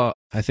 You saw,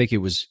 I think it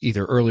was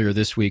either earlier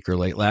this week or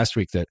late last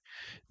week, that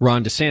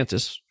Ron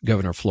DeSantis,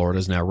 governor of Florida,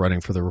 is now running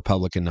for the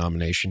Republican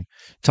nomination.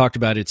 Talked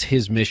about it's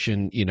his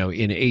mission,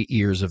 in 8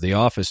 years of the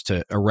office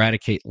to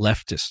eradicate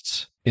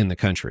leftists in the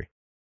country.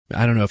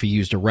 I don't know if he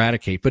used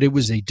eradicate, but it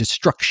was a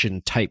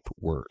destruction type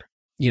word.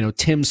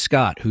 Tim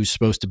Scott, who's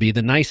supposed to be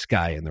the nice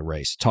guy in the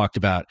race, talked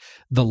about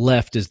the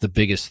left is the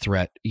biggest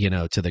threat,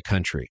 to the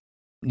country.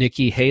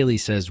 Nikki Haley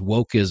says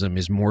wokeism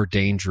is more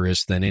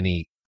dangerous than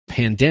any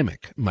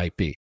pandemic might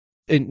be.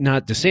 And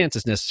not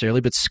DeSantis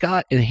necessarily, but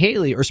Scott and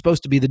Haley are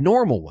supposed to be the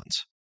normal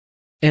ones.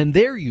 And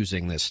they're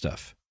using this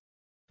stuff.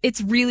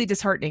 It's really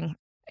disheartening.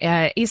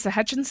 Asa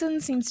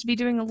Hutchinson seems to be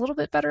doing a little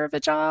bit better of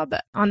a job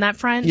on that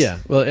front. Yeah,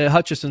 well,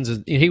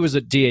 he was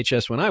at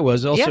DHS when I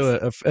was, also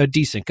yes. a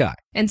decent guy.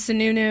 And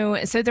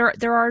Sununu. So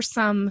there are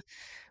some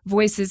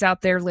voices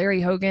out there.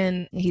 Larry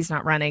Hogan, he's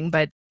not running,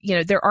 but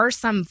there are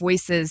some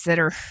voices that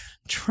are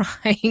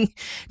trying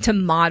to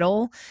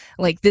model,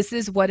 like, this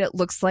is what it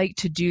looks like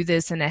to do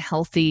this in a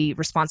healthy,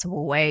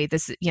 responsible way.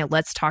 This,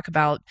 let's talk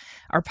about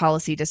our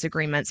policy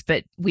disagreements,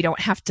 but we don't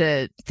have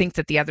to think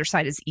that the other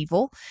side is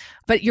evil.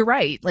 But you're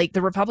right. Like,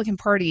 the Republican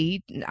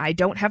Party, I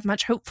don't have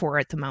much hope for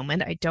at the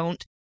moment. I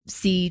don't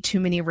see too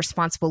many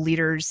responsible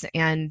leaders.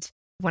 And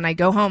when I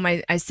go home,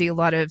 I see a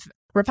lot of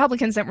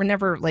Republicans that were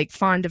never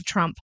fond of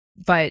Trump,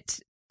 but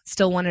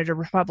still wanted a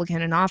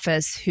Republican in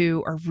office,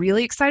 who are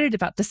really excited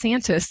about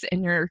DeSantis.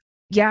 And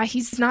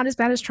he's not as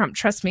bad as Trump.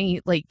 Trust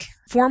me,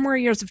 4 more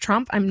years of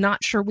Trump, I'm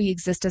not sure we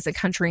exist as a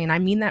country. And I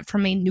mean that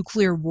from a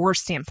nuclear war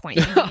standpoint.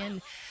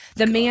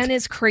 The man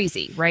is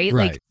crazy, right?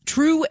 Right.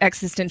 True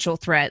existential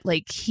threat.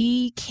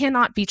 He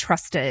cannot be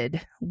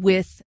trusted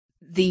with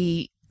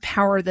the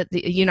power that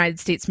the United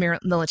States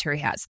military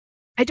has.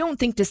 I don't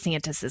think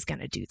DeSantis is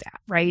going to do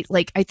that, right?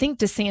 I think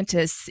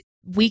DeSantis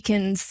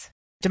weakens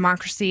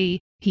democracy.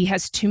 He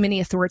has too many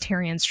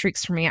authoritarian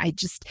streaks for me.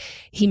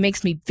 He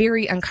makes me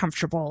very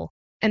uncomfortable.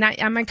 And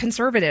I'm a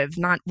conservative,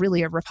 not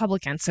really a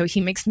Republican. So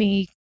he makes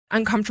me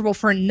uncomfortable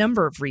for a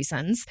number of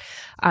reasons.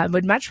 I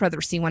would much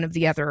rather see one of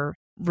the other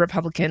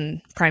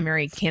Republican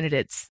primary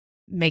candidates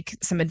make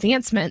some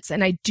advancements.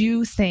 And I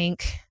do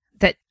think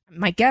that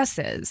my guess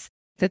is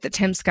that the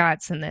Tim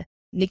Scotts and the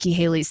Nikki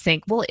Haley's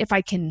think, well, if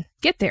I can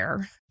get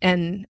there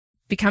and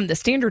become the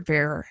standard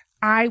bearer,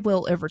 I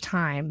will over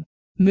time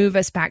move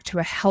us back to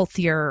a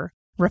healthier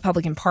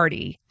Republican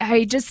Party.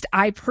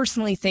 I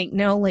personally think,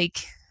 no,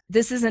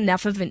 this is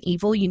enough of an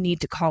evil. You need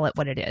to call it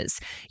what it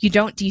is. You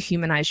don't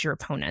dehumanize your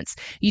opponents.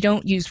 You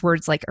don't use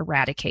words like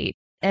eradicate.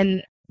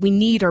 And we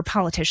need our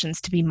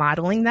politicians to be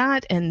modeling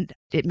that. And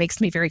it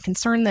makes me very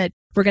concerned that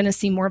we're going to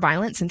see more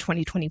violence in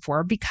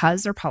 2024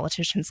 because our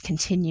politicians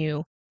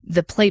continue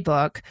the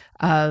playbook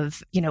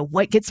of,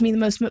 what gets me the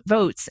most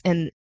votes.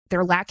 And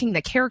they're lacking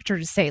the character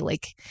to say,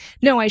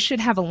 no, I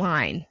should have a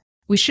line.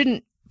 We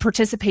shouldn't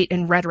participate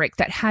in rhetoric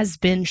that has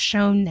been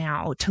shown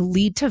now to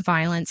lead to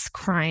violence,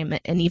 crime,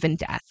 and even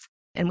death.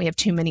 And we have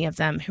too many of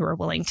them who are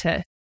willing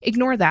to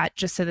ignore that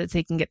just so that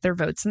they can get their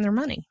votes and their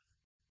money.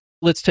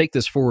 Let's take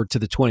this forward to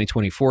the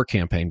 2024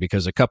 campaign,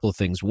 because a couple of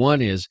things.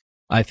 One is,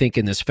 I think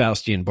in this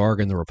Faustian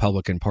bargain the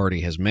Republican Party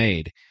has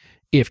made,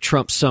 if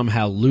Trump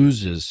somehow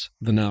loses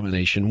the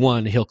nomination,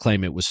 one, he'll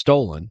claim it was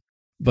stolen.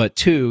 But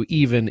two,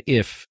 even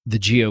if the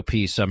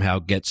GOP somehow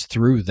gets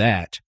through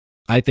that,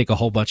 I think a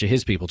whole bunch of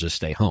his people just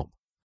stay home,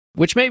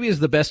 which maybe is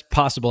the best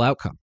possible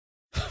outcome,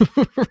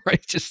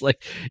 right? Just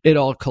it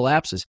all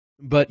collapses.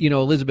 But,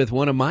 Elizabeth,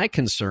 one of my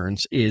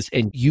concerns is,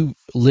 and you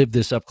live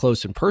this up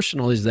close and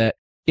personal, is that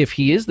if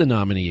he is the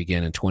nominee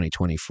again in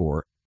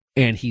 2024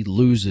 and he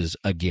loses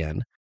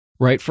again,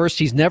 right? First,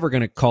 he's never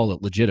going to call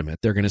it legitimate.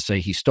 They're going to say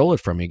he stole it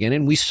from me again.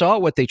 And we saw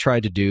what they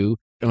tried to do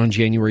on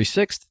January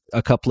 6th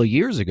a couple of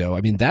years ago.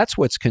 I mean, that's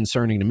what's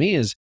concerning to me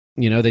is,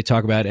 they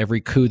talk about every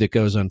coup that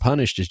goes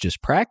unpunished is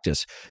just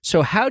practice.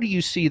 So how do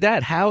you see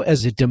that? How,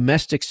 as a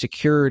domestic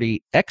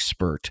security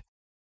expert,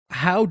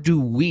 how do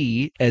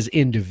we as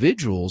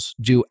individuals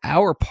do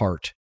our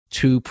part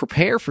to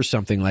prepare for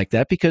something like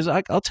that? Because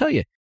I'll tell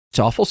you, it's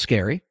awful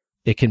scary.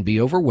 It can be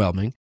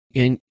overwhelming.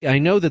 And I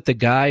know that the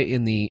guy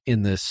in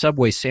the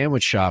Subway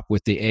sandwich shop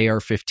with the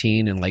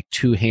AR-15 and like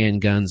 2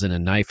 handguns and a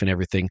knife and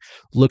everything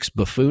looks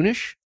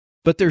buffoonish,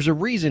 but there's a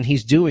reason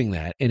he's doing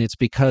that, and it's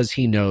because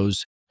he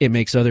knows it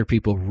makes other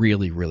people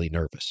really, really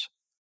nervous.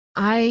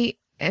 I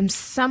am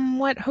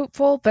somewhat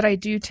hopeful, but I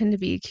do tend to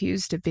be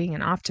accused of being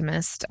an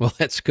optimist. Well,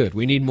 that's good.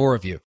 We need more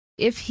of you.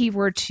 If he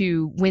were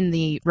to win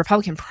the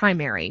Republican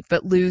primary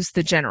but lose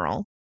the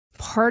general,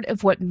 part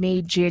of what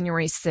made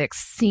January 6th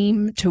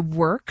seem to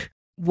work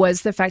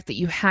was the fact that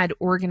you had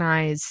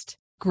organized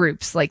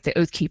groups like the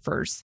Oath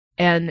Keepers.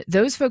 And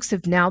those folks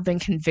have now been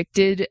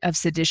convicted of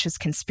seditious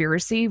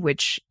conspiracy,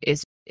 which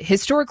is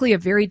historically a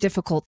very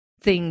difficult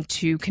thing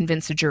to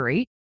convince a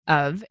jury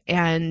of.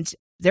 And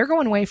they're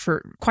going away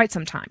for quite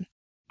some time.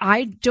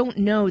 I don't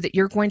know that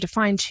you're going to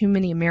find too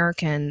many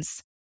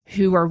Americans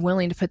who are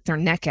willing to put their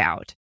neck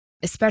out,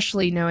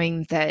 especially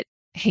knowing that,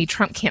 hey,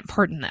 Trump can't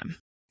pardon them.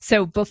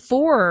 So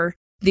before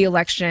the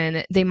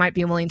election, they might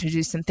be willing to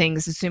do some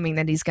things, assuming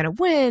that he's going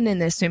to win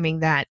and assuming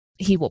that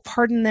he will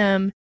pardon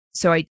them.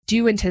 So I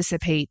do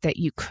anticipate that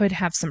you could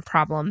have some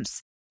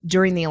problems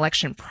during the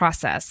election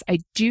process. I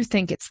do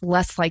think it's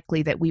less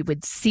likely that we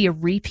would see a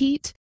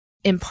repeat,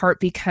 in part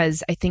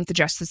because I think the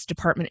Justice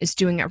Department is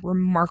doing a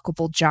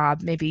remarkable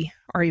job, maybe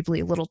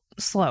arguably a little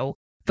slow,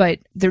 but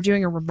they're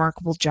doing a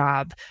remarkable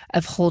job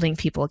of holding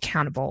people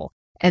accountable.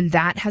 And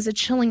that has a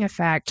chilling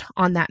effect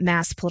on that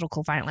mass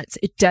political violence.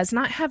 It does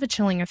not have a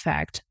chilling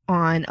effect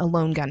on a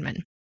lone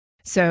gunman.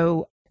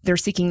 So they're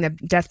seeking the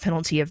death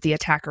penalty of the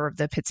attacker of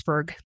the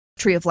Pittsburgh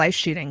Tree of Life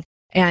shooting.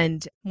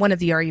 And one of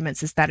the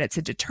arguments is that it's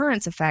a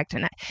deterrence effect.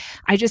 And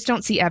I just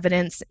don't see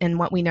evidence in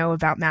what we know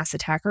about mass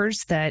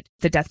attackers that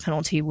the death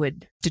penalty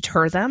would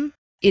deter them.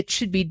 It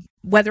should be,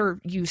 whether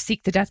you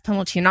seek the death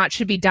penalty or not,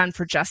 should be done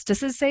for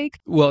justice's sake.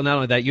 Well, not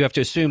only that, you have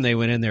to assume they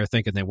went in there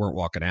thinking they weren't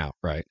walking out,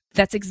 right?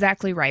 That's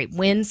exactly right.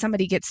 When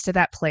somebody gets to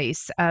that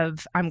place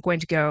of, I'm going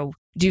to go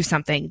do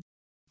something,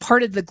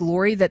 part of the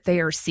glory that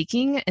they are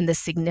seeking and the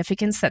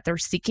significance that they're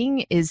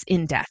seeking is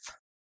in death.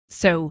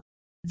 So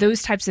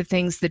those types of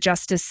things, the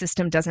justice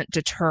system doesn't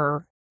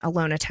deter a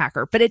lone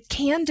attacker, but it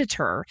can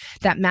deter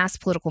that mass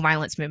political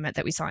violence movement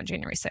that we saw on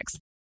January 6th.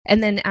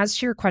 And then as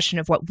to your question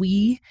of what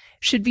we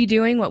should be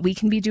doing, what we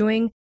can be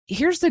doing,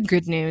 here's the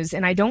good news.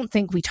 And I don't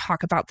think we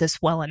talk about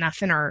this well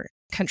enough in our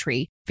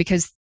country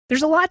because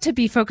there's a lot to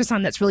be focused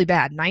on that's really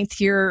bad. 9th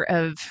year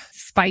of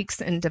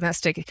spikes in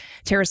domestic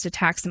terrorist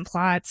attacks and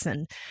plots,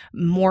 and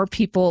more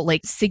people,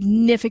 like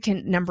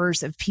significant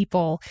numbers of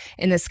people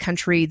in this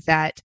country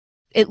that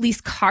at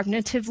least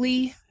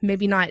cognitively,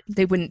 maybe not,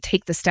 they wouldn't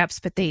take the steps,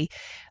 but they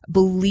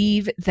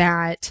believe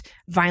that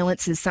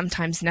violence is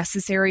sometimes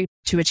necessary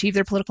to achieve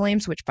their political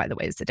aims, which, by the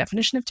way, is the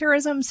definition of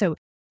terrorism. So,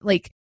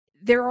 like,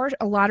 there are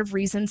a lot of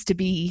reasons to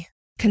be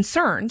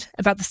concerned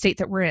about the state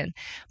that we're in.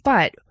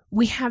 But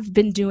we have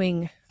been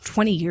doing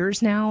 20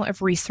 years now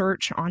of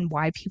research on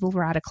why people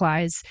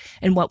radicalize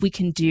and what we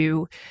can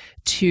do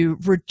to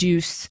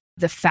reduce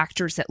the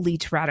factors that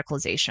lead to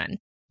radicalization.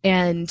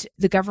 And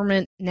the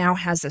government now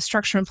has a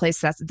structure in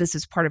place. This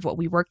is part of what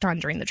we worked on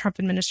during the Trump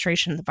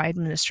administration. The Biden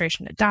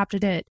administration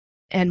adopted it.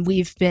 And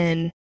we've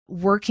been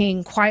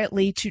working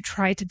quietly to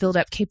try to build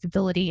up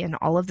capability in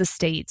all of the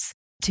states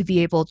to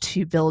be able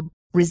to build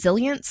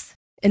resilience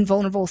in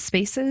vulnerable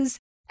spaces.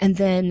 And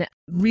then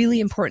really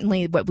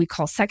importantly, what we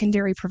call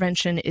secondary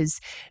prevention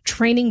is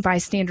training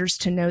bystanders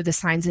to know the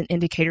signs and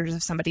indicators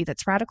of somebody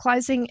that's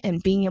radicalizing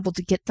and being able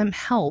to get them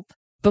help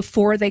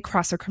before they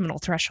cross a criminal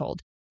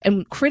threshold.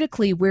 And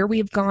critically, where we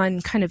have gone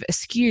kind of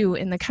askew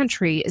in the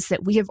country is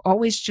that we have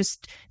always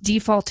just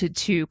defaulted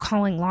to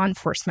calling law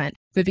enforcement.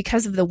 But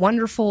because of the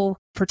wonderful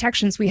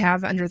protections we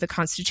have under the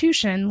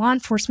Constitution, law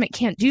enforcement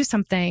can't do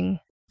something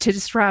to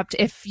disrupt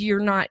if you're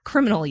not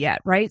criminal yet,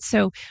 right?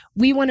 So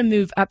we want to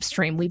move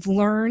upstream. We've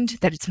learned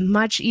that it's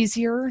much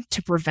easier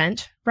to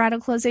prevent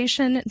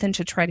radicalization than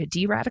to try to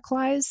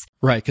de-radicalize.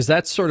 Right, because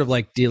that's sort of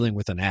like dealing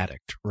with an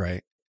addict,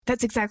 right?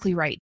 That's exactly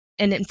right.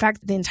 And in fact,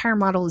 the entire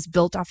model is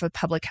built off a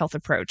public health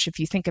approach. If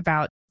you think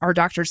about, our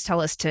doctors tell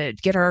us to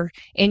get our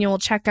annual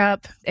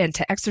checkup and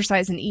to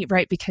exercise and eat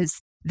right,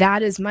 because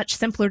that is much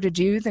simpler to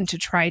do than to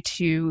try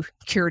to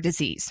cure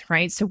disease,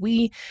 right? So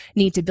we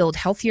need to build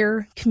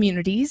healthier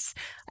communities,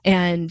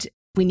 and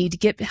we need to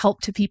get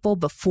help to people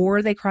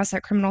before they cross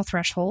that criminal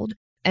threshold.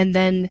 And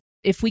then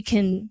if we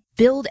can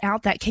build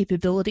out that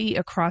capability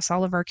across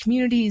all of our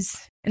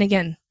communities, and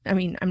again, I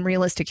mean, I'm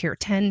realistic here,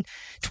 10,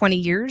 20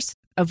 years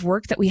of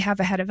work that we have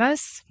ahead of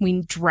us.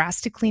 We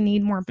drastically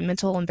need more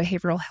mental and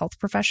behavioral health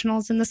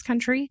professionals in this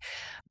country.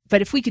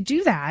 But if we could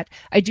do that,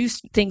 I do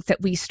think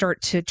that we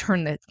start to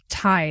turn the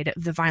tide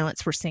of the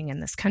violence we're seeing in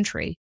this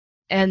country.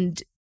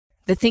 And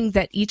the thing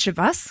that each of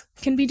us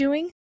can be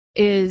doing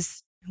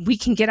is we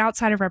can get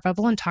outside of our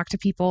bubble and talk to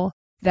people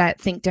that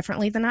think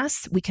differently than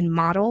us. We can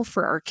model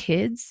for our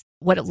kids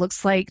what it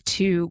looks like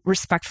to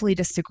respectfully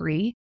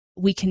disagree.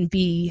 We can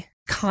be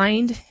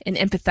kind and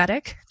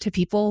empathetic to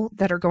people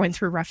that are going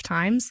through rough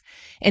times.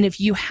 And if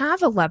you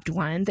have a loved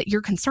one that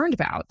you're concerned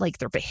about, like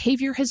their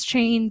behavior has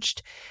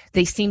changed,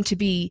 they seem to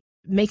be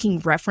making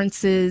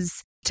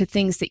references to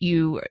things that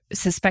you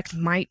suspect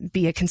might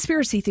be a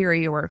conspiracy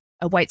theory or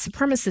a white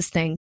supremacist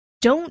thing,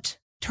 don't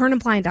turn a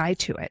blind eye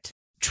to it.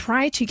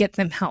 Try to get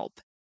them help.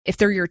 If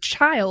they're your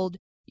child,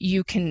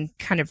 you can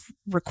kind of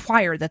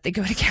require that they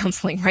go to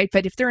counseling, right?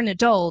 But if they're an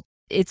adult,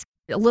 it's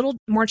a little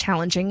more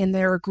challenging. And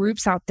there are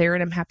groups out there,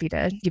 and I'm happy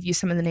to give you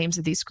some of the names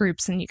of these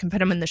groups and you can put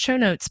them in the show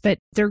notes. But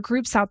there are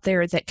groups out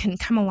there that can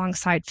come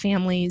alongside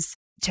families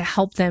to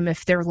help them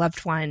if their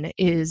loved one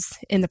is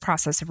in the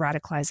process of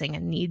radicalizing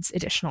and needs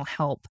additional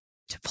help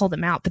to pull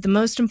them out. But the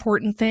most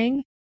important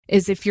thing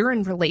is if you're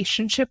in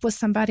relationship with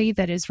somebody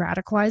that is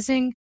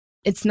radicalizing,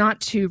 it's not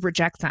to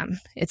reject them.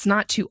 It's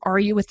not to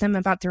argue with them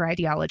about their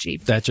ideology.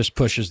 That just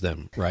pushes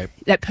them, right?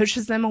 That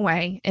pushes them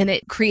away, and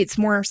it creates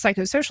more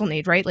psychosocial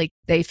need, right? Like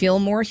they feel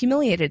more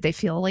humiliated. They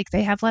feel like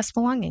they have less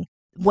belonging.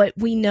 What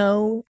we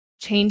know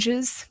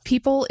changes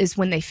people is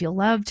when they feel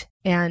loved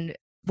and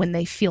when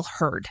they feel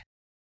heard.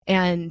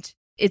 And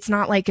it's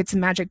not like it's a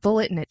magic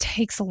bullet and it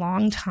takes a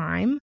long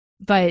time.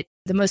 But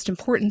the most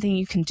important thing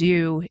you can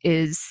do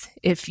is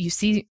if you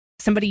see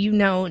somebody you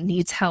know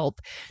needs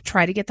help,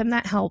 try to get them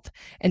that help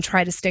and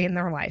try to stay in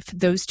their life.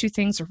 Those two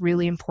things are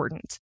really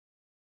important.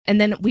 And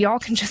then we all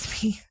can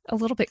just be a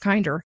little bit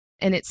kinder.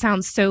 And it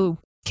sounds so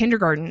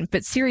kindergarten,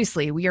 but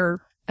seriously, we are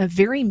a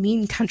very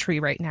mean country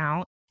right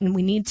now, and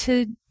we need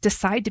to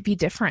decide to be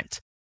different.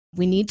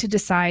 We need to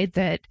decide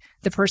that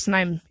the person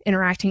I'm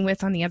interacting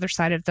with on the other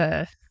side of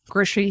the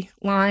grocery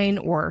line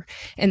or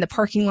in the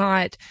parking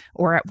lot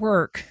or at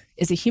work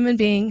is a human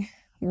being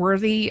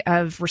worthy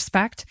of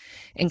respect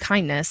and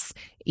kindness,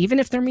 even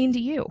if they're mean to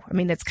you. I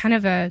mean, it's kind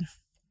of a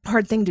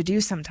hard thing to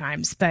do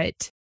sometimes,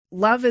 but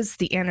love is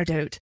the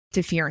antidote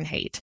to fear and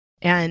hate.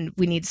 And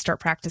we need to start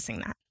practicing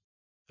that.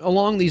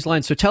 Along these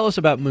lines, so tell us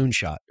about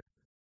Moonshot.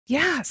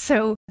 Yeah.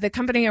 So the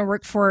company I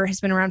work for has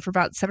been around for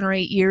about 7 or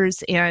 8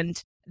 years,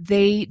 and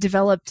they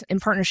developed in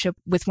partnership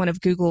with one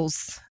of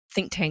Google's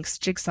think tanks,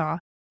 Jigsaw,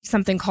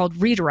 something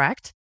called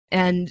Redirect.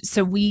 And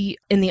so we,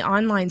 in the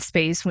online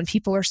space, when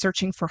people are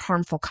searching for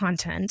harmful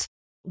content,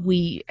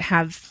 we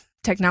have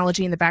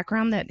technology in the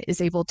background that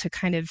is able to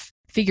kind of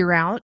figure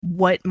out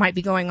what might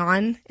be going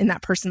on in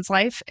that person's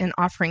life and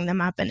offering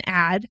them up an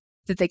ad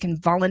that they can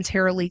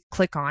voluntarily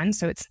click on.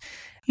 So it's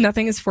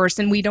nothing is forced,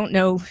 and we don't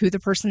know who the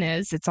person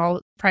is. It's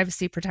all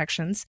privacy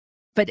protections,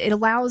 but it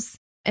allows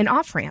an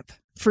off-ramp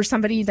for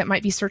somebody that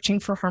might be searching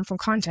for harmful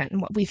content.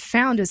 And what we've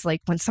found is like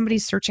when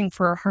somebody's searching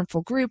for a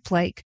harmful group,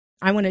 like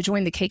I want to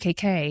join the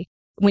KKK,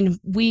 when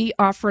we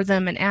offer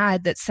them an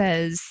ad that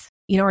says,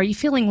 you know, are you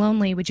feeling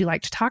lonely? Would you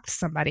like to talk to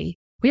somebody?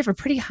 We have a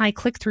pretty high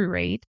click-through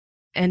rate,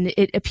 and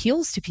it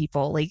appeals to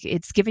people. Like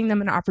it's giving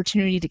them an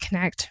opportunity to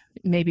connect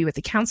maybe with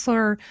a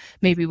counselor,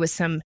 maybe with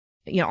some,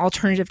 you know,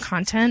 alternative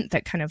content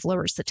that kind of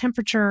lowers the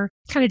temperature.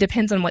 Kind of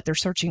depends on what they're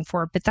searching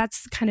for, but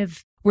that's kind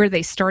of where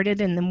they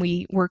started. And then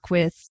we work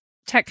with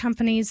tech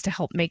companies to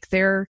help make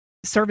their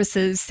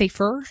services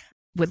safer.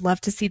 Would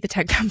love to see the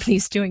tech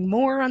companies doing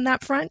more on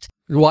that front.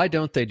 Why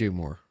don't they do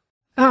more?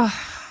 Oh,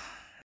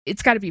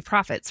 it's got to be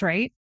profits,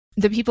 right?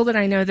 The people that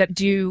I know that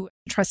do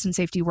trust and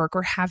safety work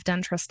or have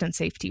done trust and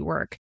safety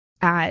work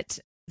at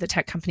the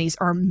tech companies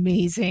are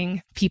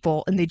amazing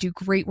people, and they do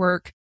great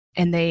work,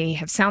 and they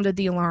have sounded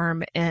the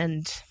alarm,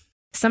 and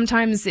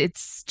sometimes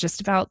it's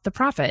just about the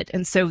profit.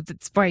 And so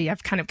that's why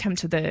I've kind of come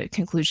to the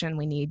conclusion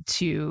we need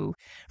to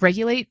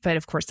regulate. But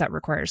of course, that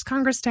requires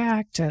Congress to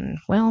act. And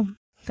well,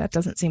 that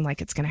doesn't seem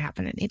like it's going to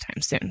happen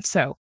anytime soon.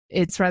 So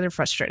it's rather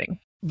frustrating.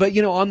 But,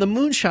 you know, on the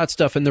Moonshot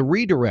stuff and the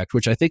redirect,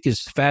 which I think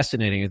is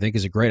fascinating, I think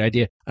is a great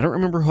idea. I don't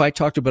remember who I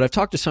talked to, but I've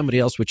talked to somebody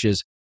else, which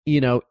is, you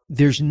know,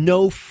 there's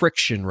no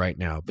friction right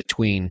now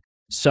between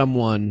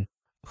someone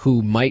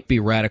who might be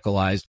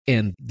radicalized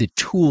and the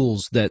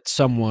tools that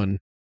someone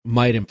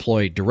might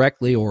employ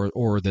directly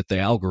or that the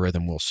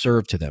algorithm will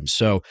serve to them.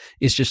 So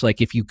it's just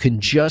like if you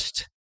can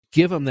just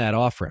give them that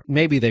off-ramp,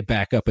 maybe they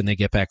back up and they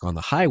get back on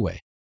the highway.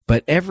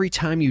 But every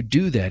time you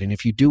do that, and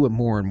if you do it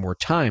more and more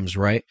times,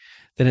 right,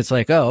 then it's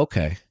like, oh,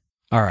 okay,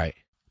 all right,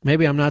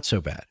 maybe I'm not so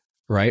bad,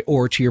 right?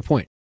 Or to your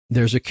point,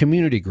 there's a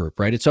community group,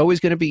 right? It's always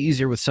going to be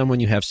easier with someone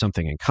you have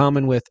something in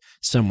common with,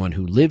 someone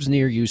who lives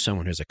near you,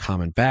 someone who has a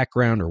common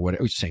background or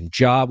whatever, same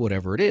job,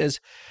 whatever it is.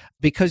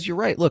 Because you're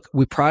right. Look,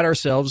 we pride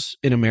ourselves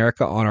in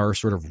America on our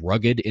sort of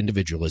rugged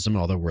individualism,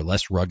 although we're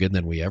less rugged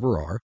than we ever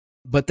are.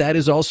 But that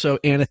is also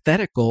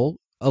antithetical,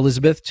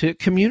 Elizabeth, to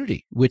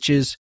community, which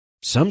is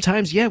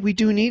sometimes, yeah, we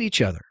do need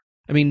each other.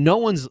 I mean, no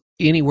one's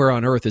anywhere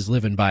on earth is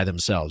living by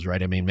themselves,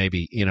 right? I mean,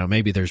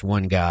 maybe there's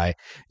one guy,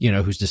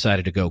 who's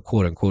decided to go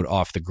quote unquote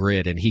off the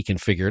grid and he can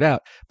figure it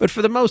out. But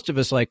for the most of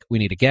us, like we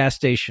need a gas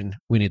station,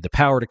 we need the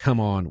power to come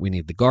on, we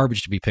need the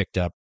garbage to be picked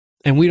up,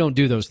 and we don't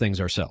do those things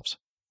ourselves.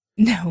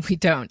 No, we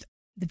don't.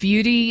 The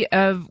beauty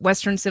of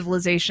Western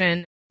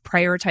civilization,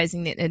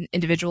 prioritizing the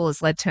individual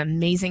has led to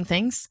amazing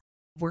things.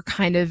 We're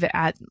kind of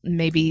at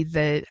maybe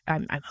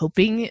I'm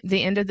hoping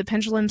the end of the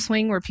pendulum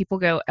swing where people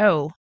go,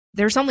 oh,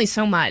 there's only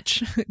so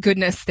much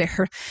goodness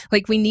there.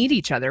 Like we need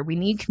each other. We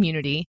need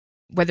community.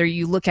 Whether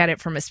you look at it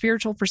from a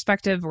spiritual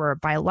perspective or a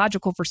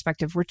biological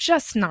perspective, we're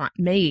just not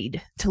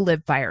made to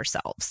live by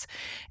ourselves.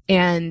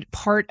 And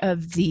part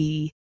of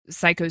the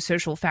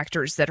psychosocial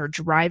factors that are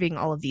driving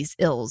all of these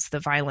ills, the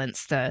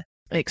violence, the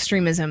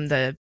extremism,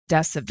 the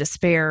deaths of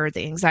despair,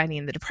 the anxiety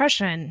and the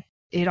depression,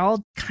 it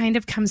all kind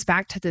of comes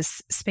back to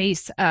this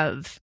space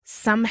of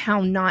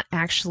somehow not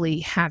actually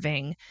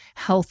having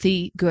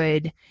healthy,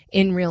 good,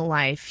 in real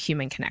life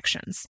human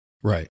connections.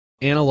 Right.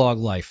 Analog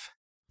life.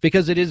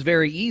 Because it is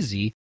very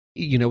easy,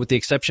 with the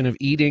exception of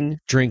eating,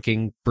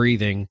 drinking,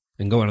 breathing,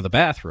 and going to the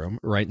bathroom,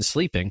 right, and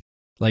sleeping,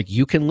 like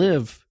you can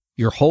live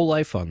your whole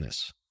life on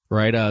this,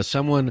 right?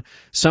 Someone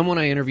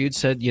I interviewed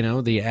said,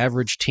 the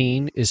average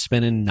teen is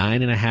spending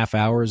 9.5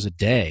 hours a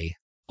day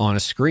on a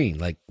screen,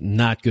 like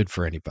not good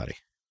for anybody.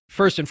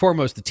 First and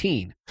foremost, the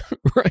teen,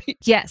 right?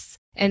 Yes.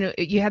 And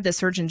you had the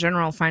Surgeon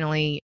General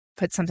finally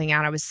put something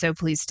out. I was so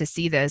pleased to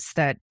see this,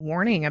 that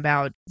warning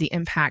about the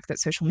impact that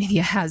social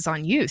media has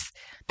on youth.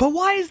 But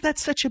why is that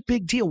such a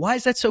big deal? Why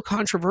is that so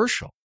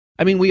controversial?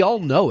 I mean, we all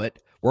know it.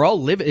 We're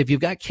all living. If you've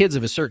got kids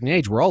of a certain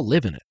age, we're all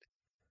living it.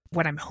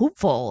 What I'm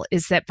hopeful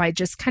is that by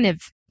just kind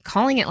of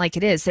calling it like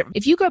it is, that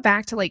if you go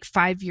back to like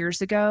 5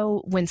 years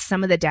ago when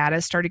some of the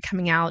data started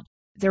coming out,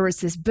 there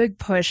was this big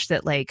push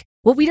that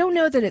we don't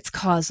know that it's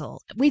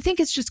causal. We think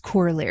it's just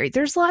corollary.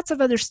 There's lots of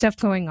other stuff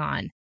going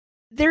on.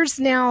 There's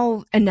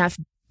now enough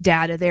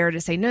data there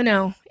to say,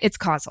 no, it's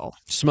causal.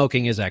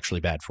 Smoking is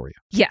actually bad for you.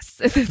 Yes,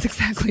 that's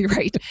exactly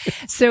right.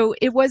 So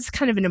it was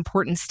kind of an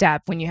important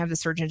step when you have the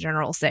Surgeon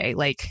General say,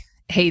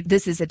 hey,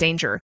 this is a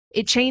danger.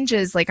 It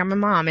changes, I'm a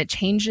mom, it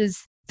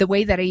changes the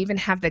way that I even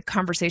have the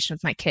conversation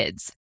with my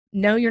kids.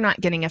 No, you're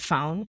not getting a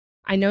phone.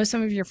 I know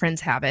some of your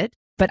friends have it,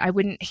 but I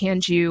wouldn't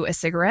hand you a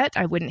cigarette.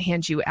 I wouldn't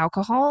hand you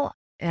alcohol.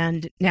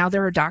 And now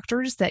there are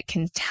doctors that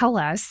can tell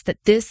us that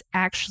this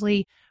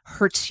actually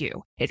hurts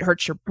you. It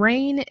hurts your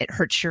brain. It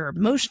hurts your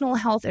emotional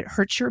health. It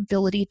hurts your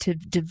ability to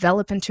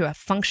develop into a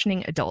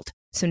functioning adult.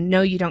 So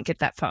no, you don't get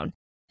that phone.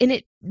 And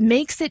it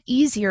makes it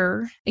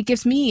easier. It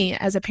gives me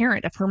as a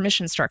parent a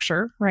permission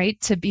structure, right?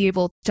 To be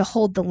able to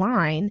hold the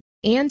line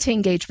and to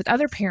engage with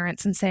other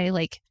parents and say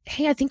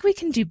hey, I think we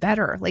can do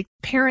better.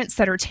 Parents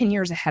that are 10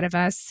 years ahead of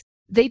us,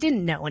 they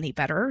didn't know any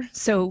better.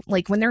 So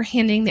when they're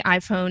handing the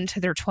iPhone to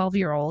their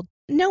 12-year-old,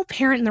 no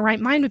parent in the right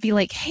mind would be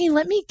hey,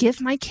 let me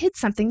give my kid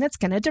something that's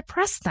going to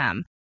depress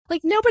them.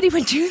 Nobody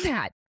would do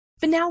that.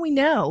 But now we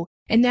know.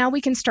 And now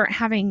we can start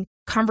having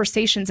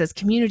conversations as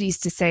communities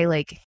to say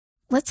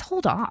let's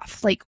hold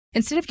off.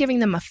 Instead of giving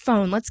them a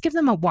phone, let's give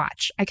them a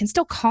watch. I can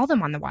still call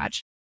them on the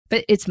watch,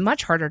 but it's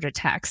much harder to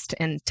text.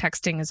 And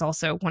texting is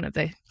also one of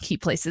the key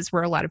places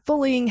where a lot of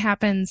bullying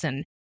happens.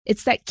 And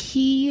it's that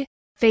key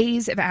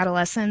phase of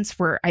adolescence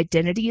where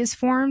identity is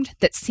formed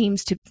that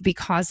seems to be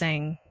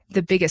causing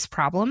the biggest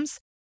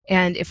problems.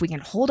 And if we can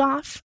hold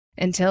off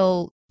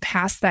until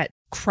past that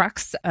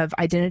crux of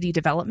identity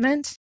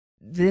development,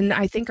 then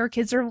I think our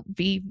kids will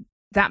be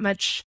that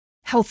much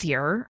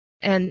healthier.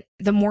 And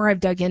the more I've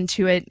dug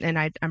into it, and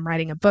I'm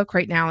writing a book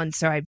right now, and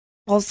so I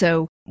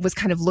also was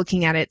kind of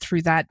looking at it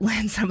through that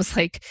lens. I was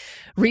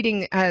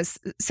reading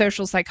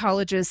social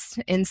psychologists'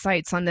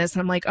 insights on this,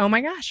 and I'm oh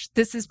my gosh,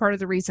 this is part of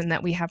the reason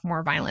that we have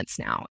more violence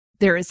now.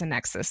 There is a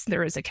nexus,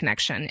 there is a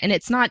connection. And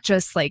it's not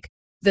just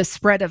the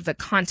spread of the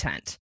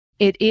content.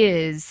 It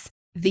is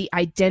the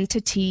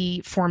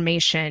identity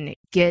formation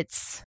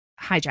gets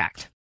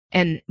hijacked.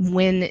 And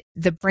when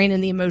the brain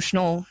and the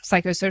emotional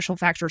psychosocial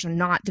factors are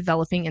not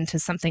developing into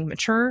something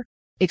mature,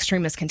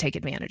 extremists can take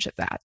advantage of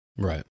that.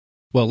 Right.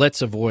 Well,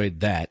 let's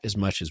avoid that as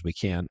much as we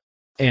can.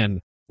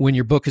 And when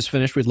your book is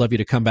finished, we'd love you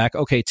to come back.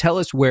 Okay, tell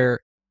us where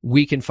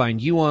we can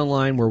find you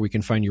online, where we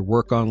can find your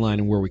work online,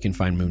 and where we can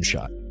find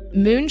Moonshot.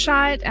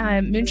 Moonshot,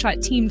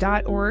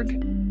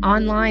 moonshotteam.org.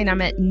 Online,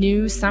 I'm at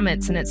New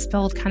Summits, and it's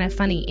spelled kind of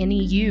funny,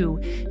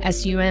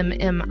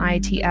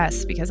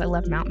 NEUSUMMITS, because I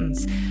love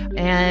mountains.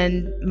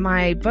 And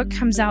my book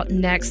comes out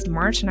next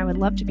March, and I would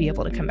love to be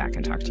able to come back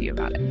and talk to you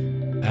about it.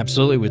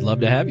 Absolutely. We'd love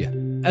to have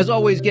you. As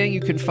always, gang,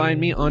 you can find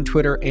me on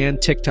Twitter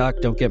and TikTok.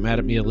 Don't get mad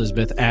at me,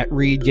 Elizabeth, at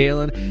Reed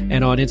Galen,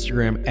 and on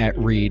Instagram at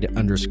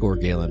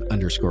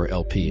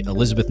Reed_Galen_LP.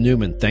 Elizabeth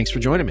Neumann, thanks for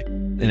joining me.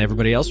 And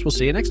everybody else, we'll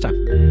see you next time.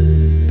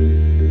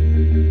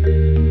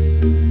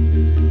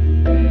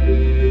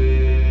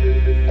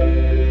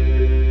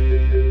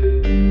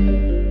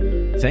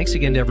 Thanks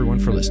again to everyone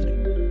for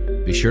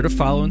listening. Be sure to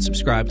follow and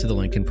subscribe to The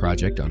Lincoln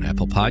Project on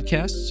Apple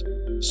Podcasts,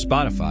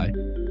 Spotify,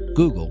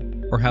 Google,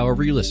 or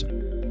however you listen.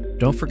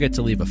 Don't forget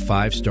to leave a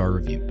 5-star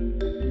review.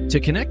 To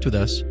connect with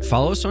us,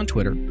 follow us on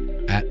Twitter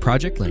at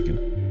Project Lincoln,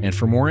 and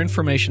for more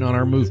information on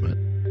our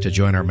movement, to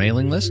join our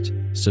mailing list,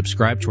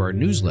 subscribe to our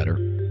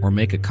newsletter, or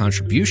make a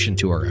contribution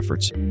to our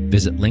efforts,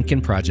 visit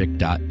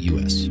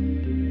lincolnproject.us.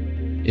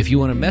 If you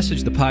want to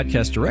message the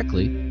podcast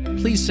directly,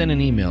 please send an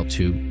email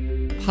to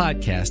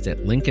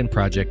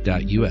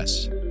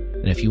podcast@lincolnproject.us.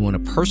 And if you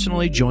want to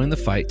personally join the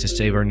fight to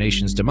save our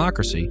nation's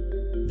democracy,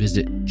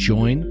 visit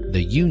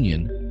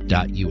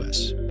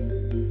jointheunion.us.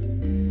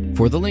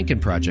 For The Lincoln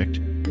Project,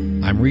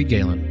 I'm Reed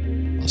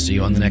Galen. I'll see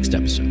you on the next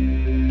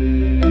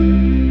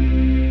episode.